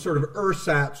some sort of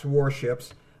ersatz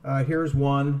warships. Here's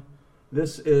one.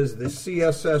 This is the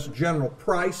CSS General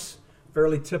Price,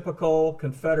 fairly typical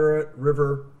Confederate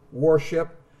river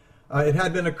warship. It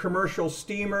had been a commercial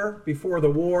steamer before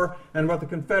the war, and what the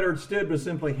Confederates did was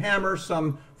simply hammer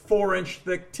some 4-inch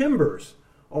thick timbers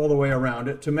all the way around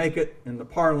it to make it, in the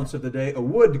parlance of the day, a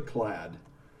wood-clad.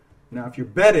 Now, if you're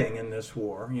betting in this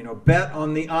war, bet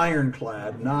on the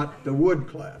ironclad, not the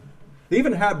wood-clad. They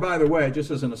even had, by the way,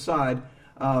 just as an aside,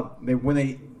 when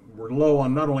they were low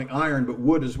on not only iron but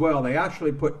wood as well, they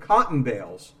actually put cotton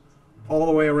bales all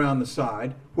the way around the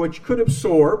side, which could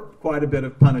absorb quite a bit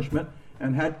of punishment,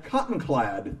 and had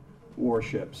cotton-clad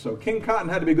warships. So King Cotton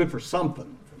had to be good for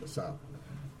something for the South.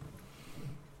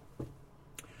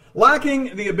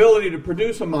 Lacking the ability to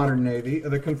produce a modern navy,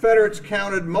 the Confederates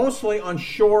counted mostly on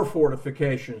shore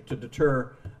fortifications to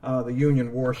deter the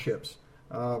Union warships.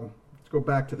 Let's go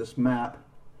back to this map.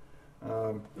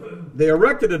 They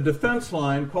erected a defense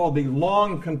line called the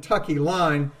Long Kentucky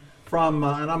Line from,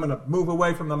 and I'm going to move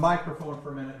away from the microphone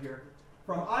for a minute here,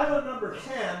 from island number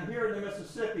 10 here in the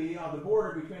Mississippi on the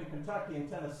border between Kentucky and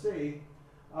Tennessee,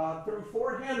 through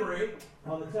Fort Henry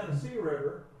on the Tennessee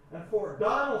River and Fort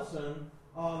Donelson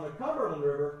on the Cumberland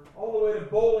River, all the way to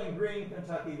Bowling Green,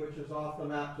 Kentucky, which is off the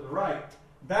map to the right.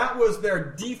 That was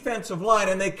their defensive line,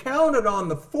 and they counted on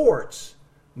the forts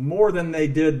more than they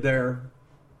did their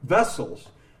vessels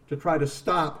to try to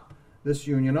stop this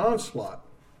Union onslaught.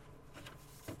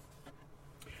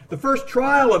 The first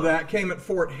trial of that came at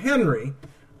Fort Henry,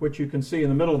 which you can see in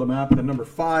the middle of the map, the number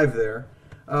 5 there,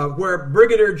 where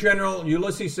Brigadier General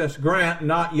Ulysses S. Grant,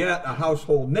 not yet a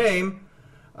household name,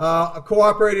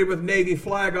 cooperated with Navy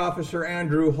Flag Officer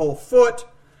Andrew Hull Foote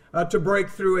to break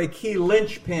through a key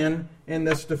linchpin in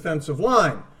this defensive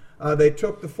line. They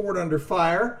took the fort under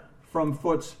fire from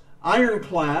Foote's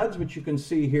ironclads, which you can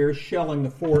see here shelling the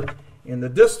fort in the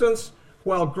distance,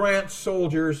 while Grant's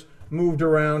soldiers moved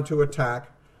around to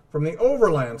attack from the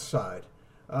overland side.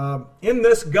 In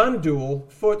this gun duel,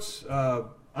 Foote's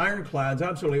ironclads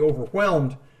absolutely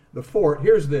overwhelmed the fort.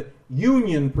 Here's the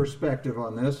Union perspective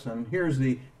on this, and here's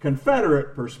the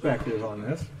Confederate perspective on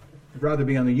this. I'd rather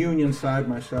be on the Union side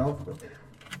myself.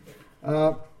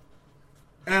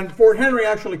 And Fort Henry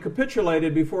actually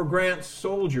capitulated before Grant's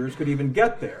soldiers could even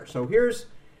get there. So here's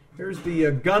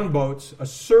the gunboats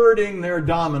asserting their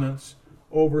dominance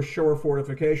over shore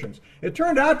fortifications. It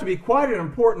turned out to be quite an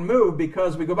important move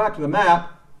because we go back to the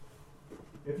map.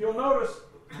 If you'll notice,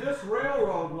 this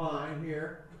railroad line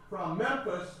here from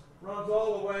Memphis runs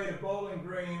all the way to Bowling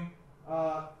Green,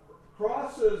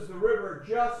 crosses the river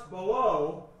just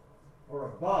below, or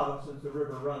above, since the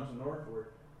river runs northward,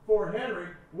 Fort Henry.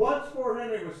 Once Fort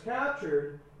Henry was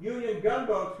captured, Union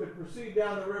gunboats could proceed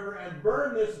down the river and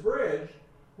burn this bridge,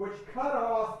 which cut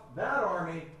off that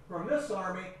army from this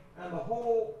army, and the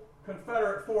whole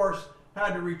Confederate force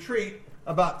had to retreat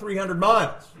about 300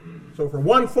 miles. So for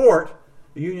one fort,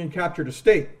 the Union captured a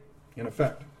state, in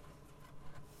effect.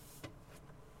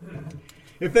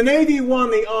 If the Navy won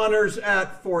the honors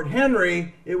at Fort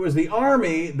Henry, it was the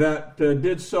Army that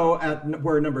did so at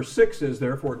where number 6 is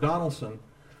there, Fort Donelson,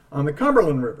 on the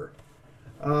Cumberland River.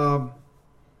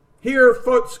 Here,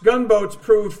 Foote's gunboats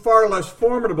proved far less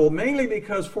formidable, mainly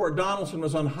because Fort Donelson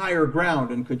was on higher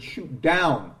ground and could shoot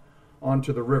down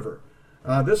onto the river.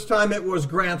 This time it was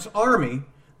Grant's army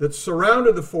that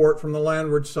surrounded the fort from the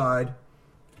landward side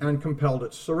and compelled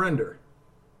its surrender.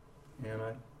 And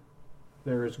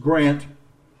there is Grant,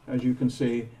 as you can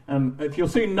see. And if you'll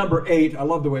see number 8, I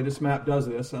love the way this map does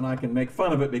this, and I can make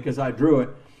fun of it because I drew it.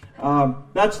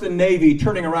 That's the Navy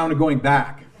turning around and going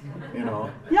back.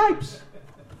 Yipes.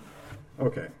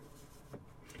 Okay.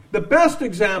 The best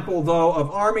example, though,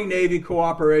 of Army-Navy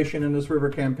cooperation in this river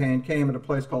campaign came at a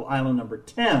place called Island Number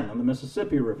 10 on the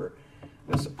Mississippi River.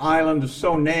 This island is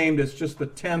so named, it's just the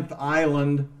 10th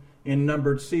island in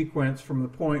numbered sequence from the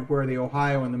point where the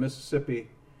Ohio and the Mississippi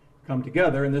come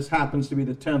together, and this happens to be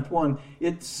the 10th one.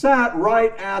 It sat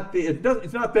right at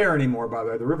it's not there anymore, by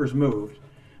the way, the river's moved,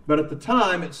 but at the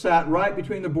time it sat right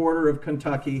between the border of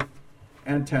Kentucky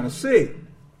and Tennessee.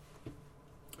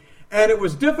 And it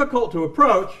was difficult to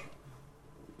approach,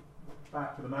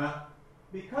 back to the map,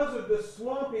 because of this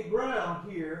swampy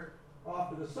ground here off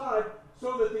to the side,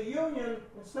 so that the Union,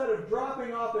 instead of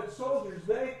dropping off its soldiers,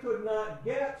 they could not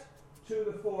get to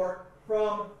the fort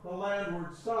from the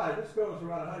landward side. This goes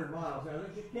around 100 miles. Now,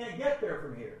 you can't get there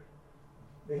from here.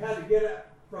 They had to get it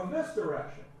from this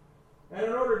direction. And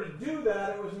in order to do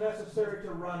that, it was necessary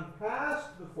to run past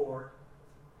the fort,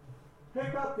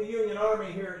 pick up the Union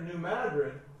Army here at New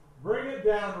Madrid, bring it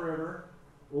downriver,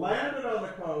 land it on the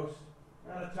coast,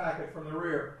 and attack it from the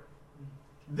rear.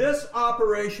 This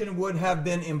operation would have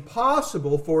been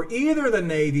impossible for either the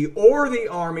Navy or the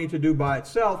Army to do by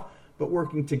itself, but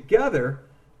working together,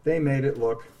 they made it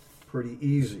look pretty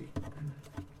easy.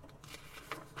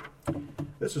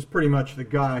 This is pretty much the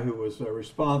guy who was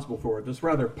responsible for it. This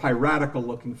rather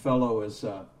piratical-looking fellow is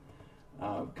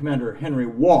Commander Henry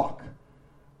Walk.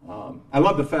 I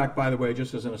love the fact, by the way,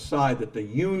 just as an aside, that the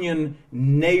Union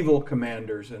naval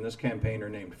commanders in this campaign are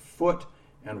named Foote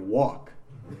and Walk.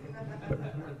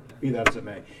 But be that as it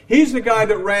may. He's the guy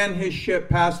that ran his ship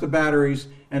past the batteries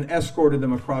and escorted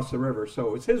them across the river.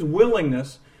 So it's his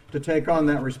willingness to take on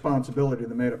that responsibility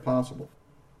that made it possible.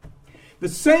 The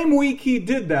same week he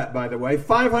did that, by the way,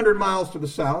 500 miles to the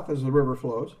south as the river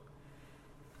flows,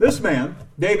 this man,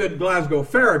 David Glasgow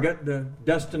Farragut,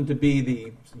 destined to be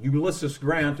the Ulysses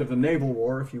Grant of the Naval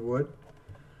War, if you would,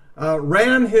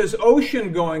 ran his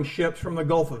ocean-going ships from the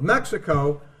Gulf of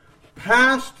Mexico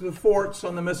past the forts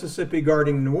on the Mississippi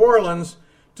guarding New Orleans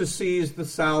to seize the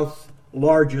South's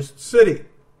largest city.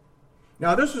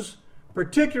 Now, this is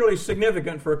particularly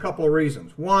significant for a couple of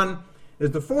reasons. One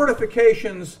is the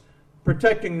fortifications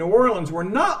protecting New Orleans were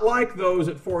not like those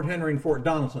at Fort Henry and Fort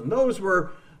Donelson. Those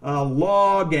were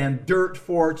log and dirt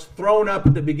forts thrown up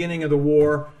at the beginning of the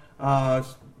war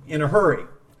in a hurry.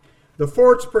 The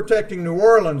forts protecting New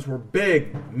Orleans were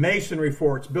big masonry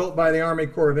forts built by the Army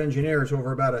Corps of Engineers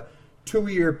over about a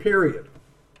 2-year period.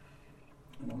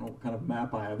 I don't know what kind of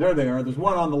map I have. There they are. There's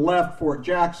one on the left, Fort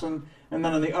Jackson, and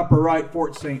then on the upper right,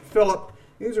 Fort St. Philip.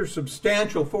 These are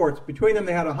substantial forts. Between them,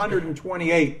 they had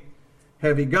 128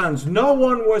 heavy guns. No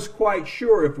one was quite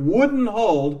sure if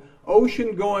wooden-hulled,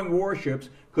 ocean-going warships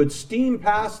could steam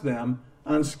past them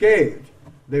unscathed.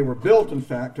 They were built, in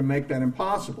fact, to make that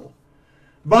impossible.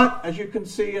 But, as you can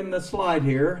see in the slide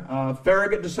here,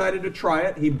 Farragut decided to try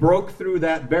it. He broke through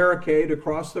that barricade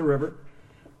across the river,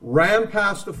 ran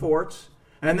past the forts,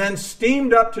 and then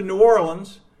steamed up to New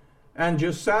Orleans and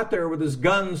just sat there with his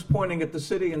guns pointing at the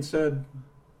city and said,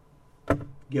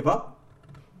 "Give up."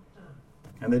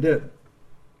 And they did.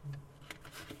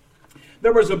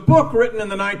 There was a book written in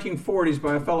the 1940s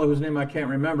by a fellow whose name I can't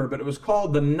remember, but it was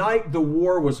called The Night the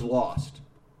War Was Lost.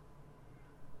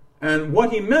 And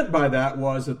what he meant by that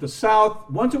was that the South,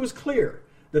 once it was clear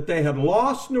that they had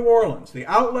lost New Orleans, the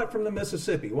outlet from the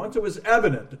Mississippi, once it was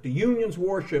evident that the Union's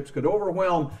warships could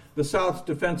overwhelm the South's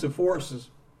defensive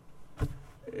forces,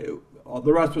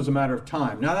 the rest was a matter of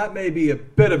time. Now, that may be a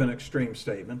bit of an extreme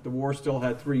statement. The war still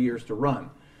had 3 years to run.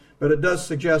 but it does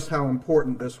suggest how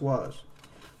important this was.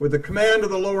 With the command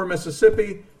of the lower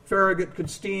Mississippi, Farragut could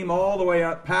steam all the way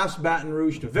up past Baton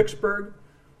Rouge to Vicksburg,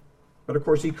 but of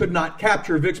course he could not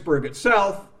capture Vicksburg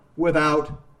itself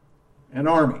without an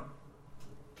army.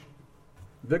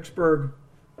 Vicksburg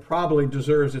probably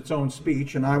deserves its own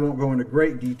speech, and I won't go into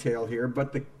great detail here,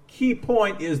 but the key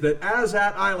point is that as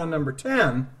at Island Number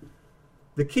 10,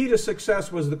 the key to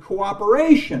success was the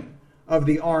cooperation of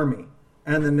the Army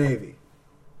and the Navy.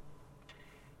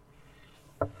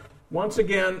 Once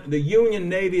again, the Union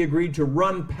Navy agreed to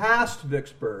run past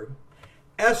Vicksburg,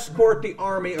 escort the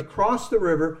Army across the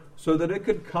river so that it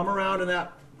could come around in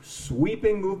that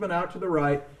sweeping movement out to the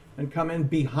right and come in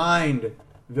behind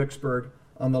Vicksburg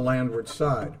on the landward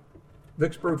side.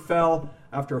 Vicksburg fell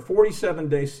after a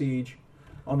 47-day siege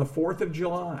on the 4th of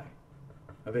July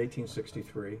of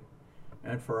 1863,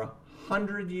 and for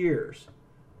 100 years,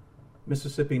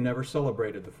 Mississippi never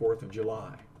celebrated the 4th of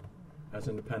July as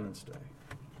Independence Day.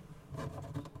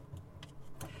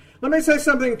 Let me say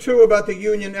something, too, about the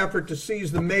Union effort to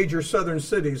seize the major southern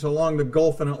cities along the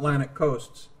Gulf and Atlantic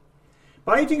coasts.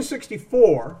 By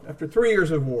 1864, after 3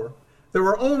 years of war, there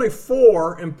were only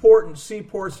 4 important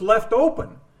seaports left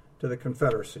open to the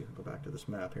Confederacy. Go back to this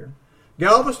map here.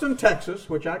 Galveston, Texas,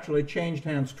 which actually changed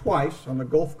hands twice on the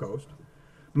Gulf Coast,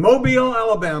 Mobile,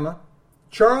 Alabama,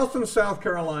 Charleston, South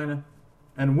Carolina,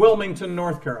 and Wilmington,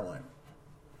 North Carolina.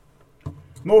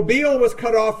 Mobile was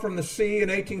cut off from the sea in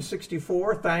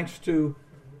 1864 thanks to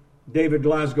David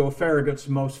Glasgow Farragut's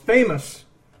most famous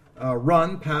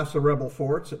run past the rebel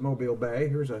forts at Mobile Bay.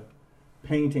 Here's a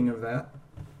painting of that.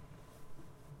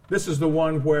 This is the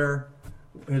one where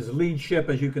his lead ship,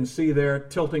 as you can see there,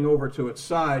 tilting over to its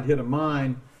side, hit a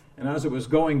mine. And as it was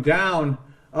going down,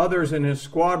 others in his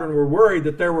squadron were worried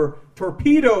that there were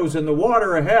torpedoes in the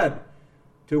water ahead,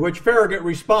 to which Farragut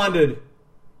responded,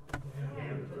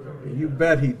 "You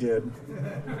bet he did."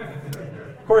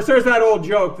 Of course, there's that old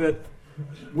joke that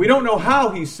we don't know how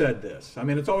he said this. I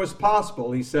mean, it's always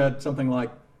possible. He said something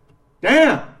like,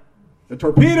 "Damn, the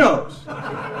torpedoes."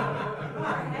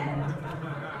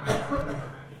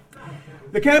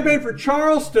 The campaign for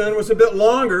Charleston was a bit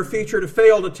longer, featured a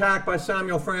failed attack by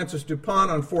Samuel Francis DuPont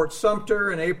on Fort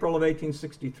Sumter in April of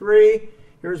 1863.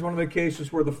 Here's one of the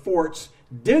cases where the forts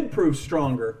did prove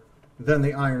stronger than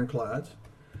the ironclads.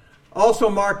 Also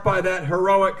marked by that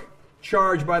heroic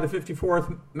charge by the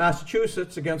 54th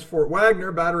Massachusetts against Fort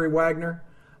Wagner, Battery Wagner,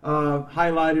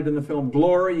 highlighted in the film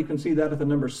Glory. You can see that at the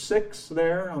number 6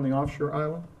 there on the offshore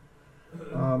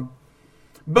island.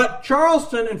 But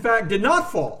Charleston, in fact, did not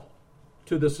fall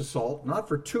to this assault, not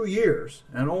for 2 years,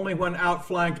 and only when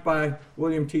outflanked by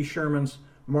William T. Sherman's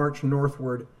march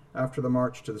northward after the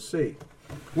march to the sea.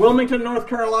 Wilmington, North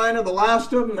Carolina, the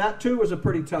last of them, that too was a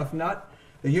pretty tough nut.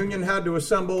 The Union had to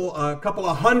assemble a couple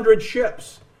of hundred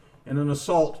ships in an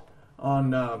assault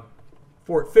on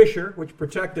Fort Fisher, which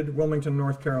protected Wilmington,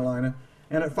 North Carolina,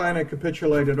 and it finally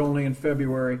capitulated only in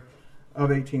February of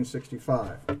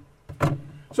 1865.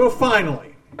 So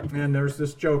finally, and there's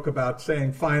this joke about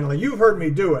saying finally. You've heard me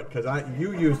do it because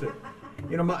you used it.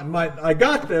 You know, I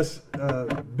got this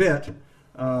bit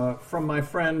from my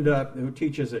friend who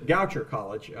teaches at Goucher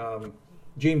College,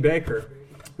 Gene Baker,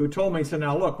 who told me, he said,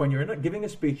 now look, when you're giving a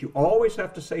speech, you always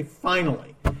have to say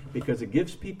finally because it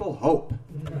gives people hope.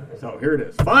 So here it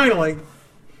is. Finally,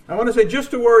 I want to say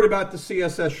just a word about the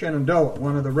CSS Shenandoah,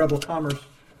 one of the rebel commerce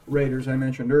raiders I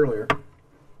mentioned earlier.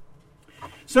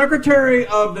 Secretary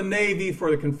of the Navy for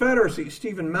the Confederacy,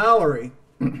 Stephen Mallory,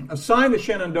 assigned the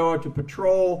Shenandoah to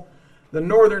patrol the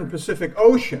northern Pacific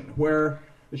Ocean, where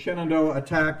the Shenandoah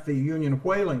attacked the Union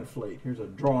whaling fleet. Here's a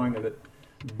drawing of it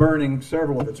burning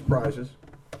several of its prizes.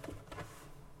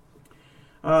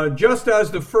 Just as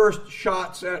the first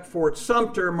shots at Fort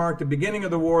Sumter marked the beginning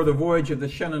of the war, the voyage of the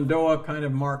Shenandoah kind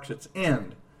of marks its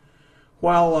end.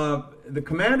 While the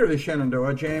commander of the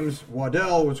Shenandoah, James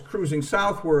Waddell, was cruising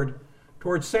southward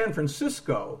towards San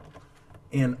Francisco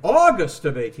in August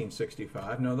of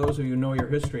 1865. Now, those of you who know your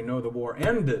history know the war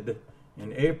ended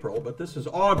in April, but this is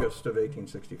August of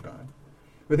 1865.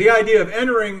 With the idea of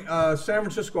entering San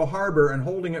Francisco harbor and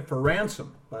holding it for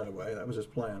ransom, by the way, that was his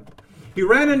plan. He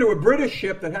ran into a British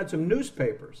ship that had some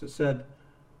newspapers that said,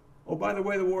 oh, by the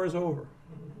way, the war is over.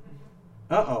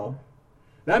 Uh-oh.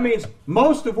 That means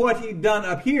most of what he'd done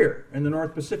up here in the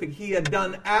North Pacific, he had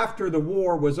done after the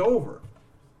war was over.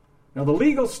 Now, the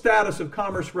legal status of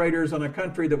commerce raiders on a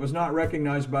country that was not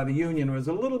recognized by the Union was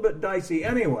a little bit dicey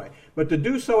anyway, but to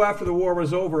do so after the war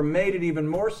was over made it even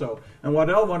more so. And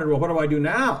Waddell wondered, well, what do I do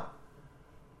now?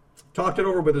 Talked it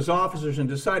over with his officers and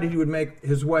decided he would make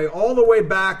his way all the way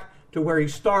back to where he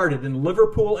started in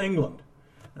Liverpool, England.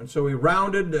 And so he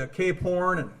rounded Cape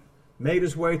Horn and made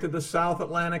his way through the South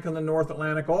Atlantic and the North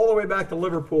Atlantic, all the way back to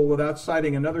Liverpool without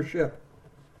sighting another ship.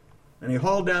 And he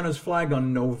hauled down his flag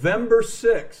on November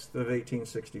 6th of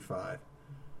 1865.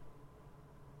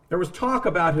 There was talk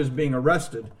about his being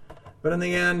arrested, but in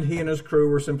the end, he and his crew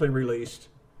were simply released,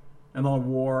 and the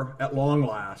war, at long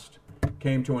last,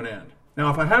 came to an end.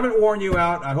 Now, if I haven't worn you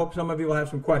out, I hope some of you will have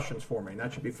some questions for me.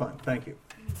 That should be fun. Thank you.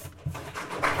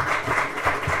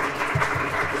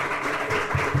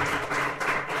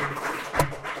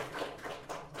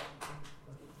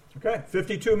 Okay,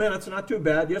 52 minutes, not too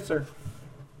bad. Yes, sir.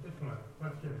 Just one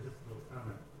question, just a little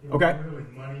comment. Okay. Really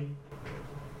money.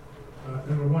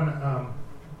 Number one,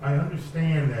 I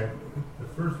understand that the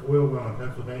first oil well in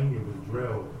Pennsylvania was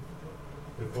drilled,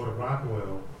 they called it rock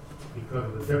oil, because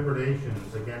of the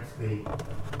depredations against the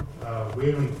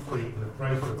whaling fleet, and the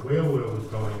price of whale oil was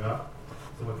going up.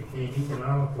 So it became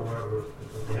economical, or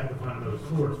they had to find another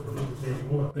source for lubricating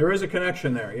oil. There is a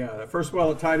connection there, yeah. The first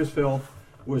well at Titusville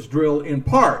was drilled in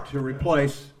part to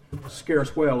replace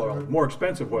scarce whale oil, more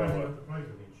expensive whale oil. The price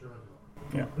of the insurance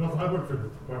oil. Yeah. You know, I work for the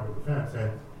Department of Defense,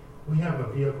 and we have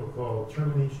a vehicle called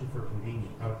Termination for Convenience.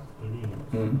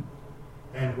 Mm-hmm.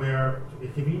 And where the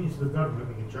convenience of the government,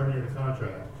 we can terminate a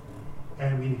contract,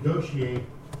 and we negotiate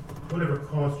whatever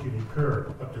costs you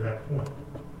incurred up to that point.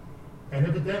 And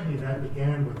evidently that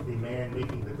began with the man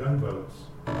making the gunboats,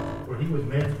 where he was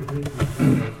master producing the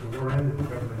gunboats. The war ended, the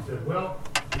government said, well,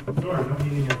 sorry, we don't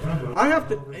need any more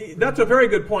gunboats. That's a very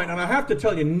good point, and I have to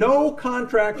tell you, no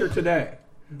contractor today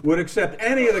would accept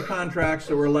any of the contracts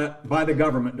that were let by the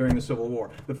government during the Civil War.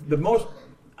 The most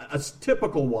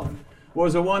typical one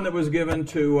was the one that was given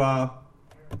to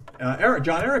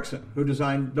John Erickson, who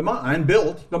designed and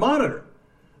built the Monitor.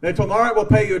 They told him, all right, we'll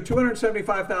pay you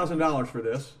 $275,000 for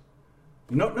this.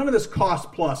 None of this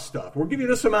cost plus stuff. We'll give you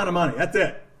this amount of money. That's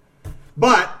it.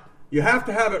 But you have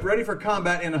to have it ready for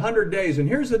combat in 100 days. And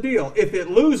here's the deal. If it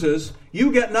loses,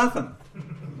 you get nothing.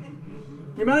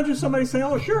 You imagine somebody saying,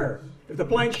 oh, sure. If the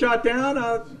plane's shot down,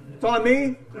 it's on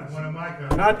me.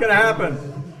 Not going to happen.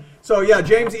 So, yeah,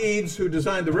 James Eads, who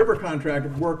designed the river contract,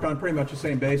 worked on pretty much the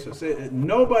same basis.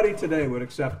 Nobody today would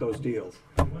accept those deals.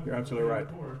 You're absolutely right.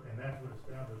 And that's what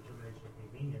established termination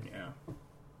of convenience. Yeah.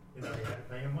 You know, they had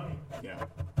to pay him money. Yeah,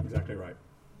 exactly right.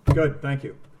 Good, thank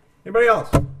you. Anybody else?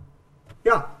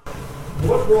 Yeah.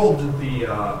 What role did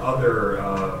the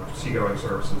other seagoing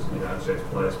services in the United States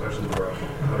play, especially the revenue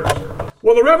cutter service?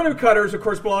 Well, the revenue cutters, of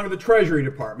course, belong to the Treasury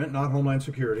Department, not Homeland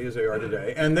Security as they are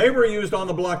today, and they were used on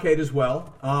the blockade as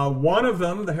well. One of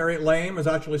them, the Harriet Lane, was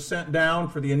actually sent down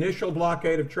for the initial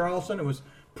blockade of Charleston. It was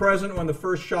present when the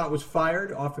first shot was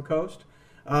fired off the coast,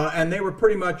 and they were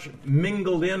pretty much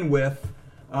mingled in with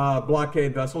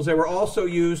blockade vessels. They were also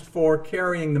used for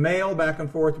carrying the mail back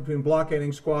and forth between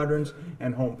blockading squadrons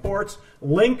and home ports.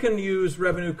 Lincoln used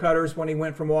revenue cutters when he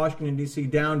went from Washington, D.C.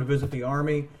 down to visit the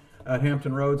Army at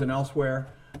Hampton Roads and elsewhere.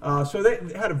 So they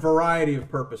had a variety of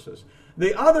purposes.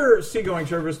 The other seagoing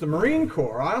service, the Marine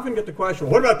Corps, I often get the question,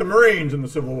 well, what about the Marines in the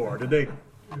Civil War? Did they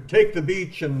take the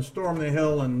beach and storm the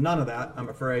hill? And none of that, I'm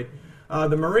afraid.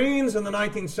 The Marines in the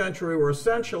 19th century were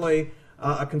essentially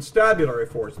a constabulary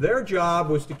force. Their job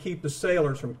was to keep the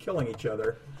sailors from killing each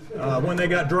other when they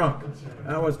got drunk.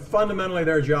 That was fundamentally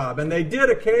their job. And they did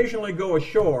occasionally go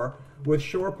ashore with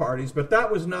shore parties, but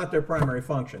that was not their primary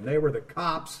function. They were the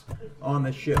cops on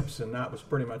the ships, and that was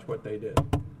pretty much what they did.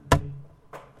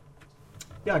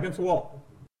 Yeah, against the wall.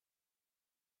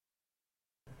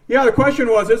 Yeah, the question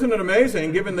was, isn't it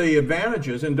amazing, given the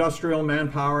advantages, industrial,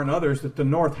 manpower, and others that the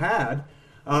North had,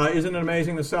 isn't it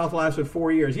amazing the South lasted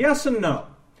 4 years? Yes and no.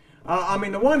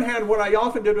 On the one hand, what I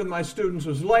often did with my students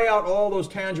was lay out all those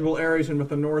tangible areas in which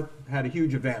the North had a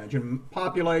huge advantage in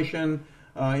population,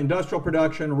 industrial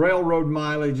production, railroad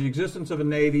mileage, the existence of a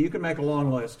navy. You can make a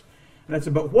long list. And I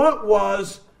said, but what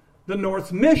was the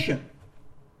North's mission?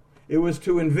 It was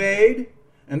to invade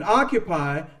and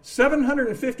occupy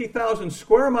 750,000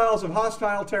 square miles of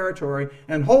hostile territory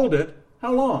and hold it,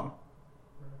 how long?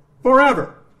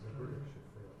 Forever.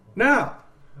 Now,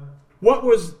 what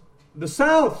was the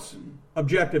South's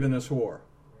objective in this war?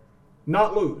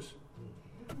 Not lose.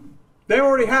 They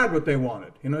already had what they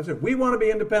wanted. They said, we want to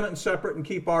be independent and separate and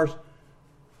keep our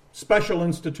special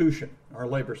institution, our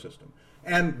labor system.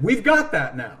 And we've got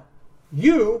that now.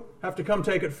 You have to come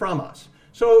take it from us.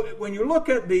 So when you look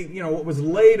at what was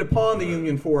laid upon the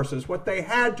Union forces, what they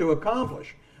had to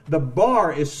accomplish, the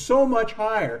bar is so much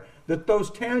higher that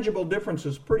those tangible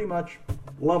differences pretty much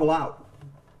level out.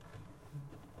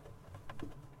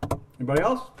 Anybody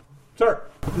else? Sir?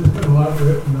 There's been a lot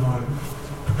written on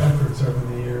efforts over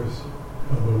the years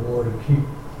of the war to keep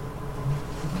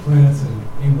France and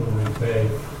Bay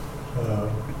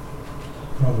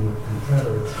from the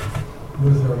Confederates.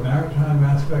 Was there a maritime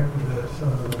aspect to this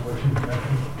other than what you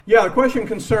mentioned? Yeah, the question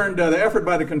concerned the effort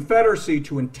by the Confederacy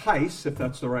to entice, if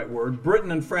that's the right word,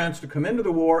 Britain and France to come into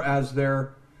the war as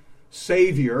their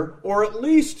savior, or at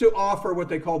least to offer what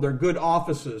they called their good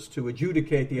offices to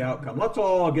adjudicate the outcome. Let's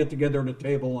all get together at a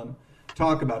table and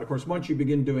talk about it. Of course, once you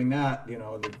begin doing that,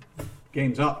 the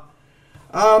game's up.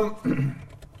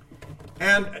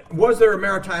 And was there a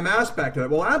maritime aspect to that?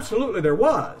 Well, absolutely there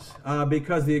was,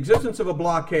 because the existence of a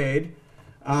blockade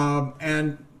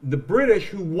and the British,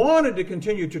 who wanted to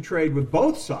continue to trade with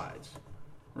both sides,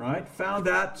 right, found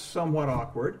that somewhat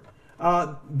awkward.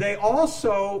 They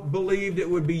also believed it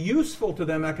would be useful to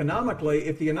them economically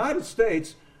if the United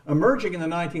States, emerging in the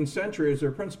 19th century as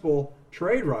their principal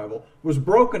trade rival, was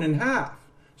broken in half.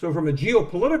 So from a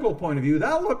geopolitical point of view,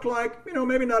 that looked like,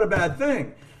 maybe not a bad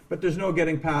thing, but there's no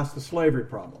getting past the slavery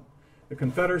problem. The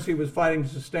Confederacy was fighting to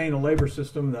sustain a labor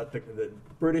system that the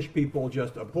British people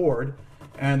just abhorred,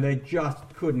 and they just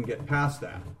couldn't get past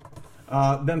that.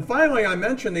 Then finally, I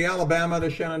mentioned the Alabama, the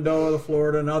Shenandoah, the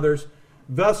Florida, and others,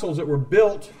 vessels that were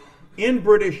built in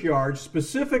British yards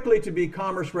specifically to be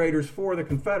commerce raiders for the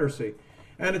Confederacy.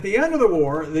 And at the end of the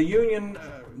war, the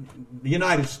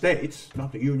United States,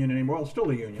 not the Union anymore, well, still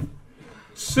the Union,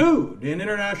 sued in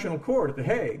international court at The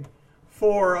Hague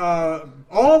for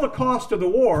all the cost of the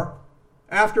war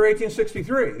after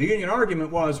 1863. The Union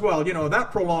argument was, well,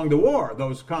 that prolonged the war,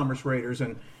 those commerce raiders,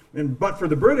 but for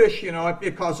the British,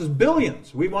 it costs us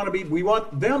billions. We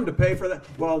want them to pay for that.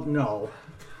 Well, no.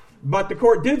 But the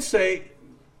court did say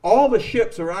all the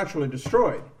ships are actually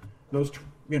destroyed. Those,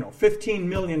 $15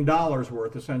 million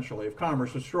worth, essentially, of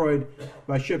commerce destroyed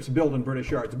by ships built in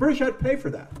British yards. The British had to pay for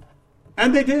that.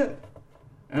 And they did.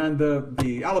 And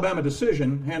the Alabama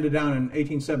decision, handed down in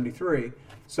 1873,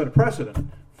 set a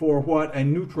precedent for what a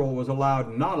neutral was allowed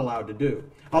and not allowed to do.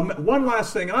 One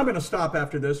last thing, and I'm going to stop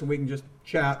after this, and we can just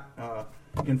chat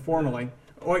informally.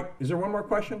 Oh, wait, is there one more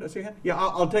question? Does he have? Yeah,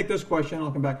 I'll take this question.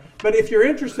 I'll come back. But if you're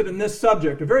interested in this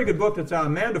subject, a very good book that's out.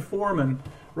 Amanda Foreman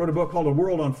wrote a book called A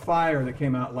World on Fire that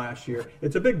came out last year.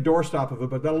 It's a big doorstop of it,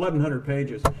 but about 1,100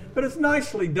 pages. But it's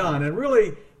nicely done and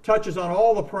really touches on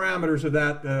all the parameters of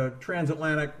that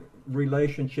transatlantic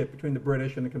relationship between the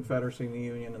British and the Confederacy and the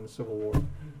Union and the Civil War.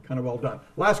 Kind of well done.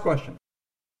 Last question.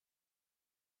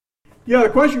 Yeah, the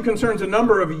question concerns a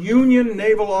number of Union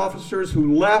naval officers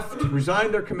who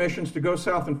resigned their commissions to go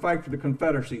south and fight for the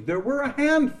Confederacy. There were a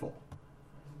handful,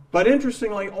 but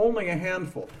interestingly, only a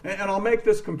handful. And I'll make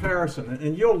this comparison,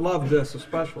 and you'll love this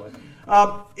especially.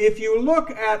 If you look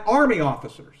at Army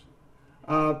officers,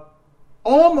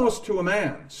 almost to a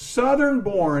man,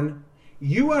 Southern-born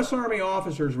U.S. Army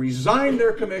officers resigned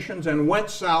their commissions and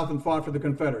went south and fought for the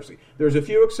Confederacy. There's a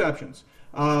few exceptions.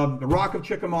 The Rock of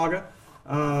Chickamauga,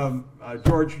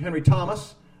 George Henry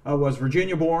Thomas was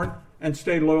Virginia-born and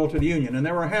stayed loyal to the Union. And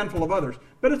there were a handful of others.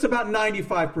 But it's about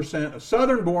 95% of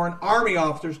Southern-born Army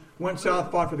officers went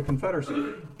south, fought for the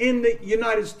Confederacy. In the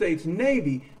United States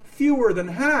Navy, fewer than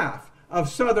half of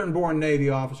Southern-born Navy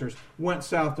officers went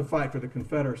south to fight for the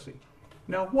Confederacy.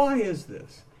 Now, why is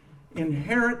this?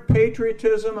 Inherent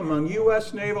patriotism among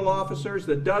U.S. naval officers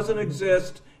that doesn't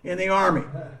exist in the Army.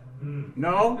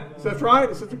 No? Is that right?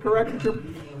 Is that the correct?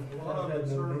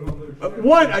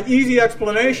 One easy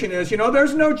explanation is,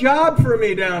 there's no job for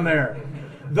me down there.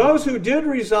 Those who did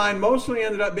resign mostly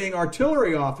ended up being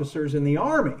artillery officers in the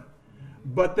Army,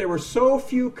 but there were so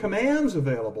few commands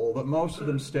available that most of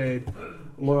them stayed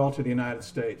loyal to the United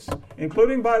States,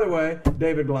 including, by the way,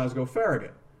 David Glasgow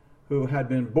Farragut, who had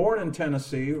been born in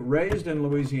Tennessee, raised in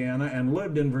Louisiana, and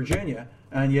lived in Virginia,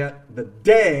 and yet the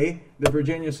day that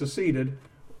Virginia seceded,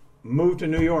 moved to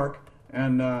New York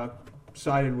and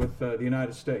sided with the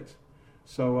United States.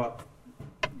 So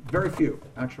very few,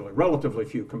 actually, relatively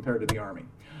few compared to the Army.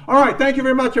 All right, thank you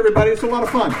very much, everybody. It's a lot of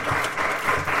fun.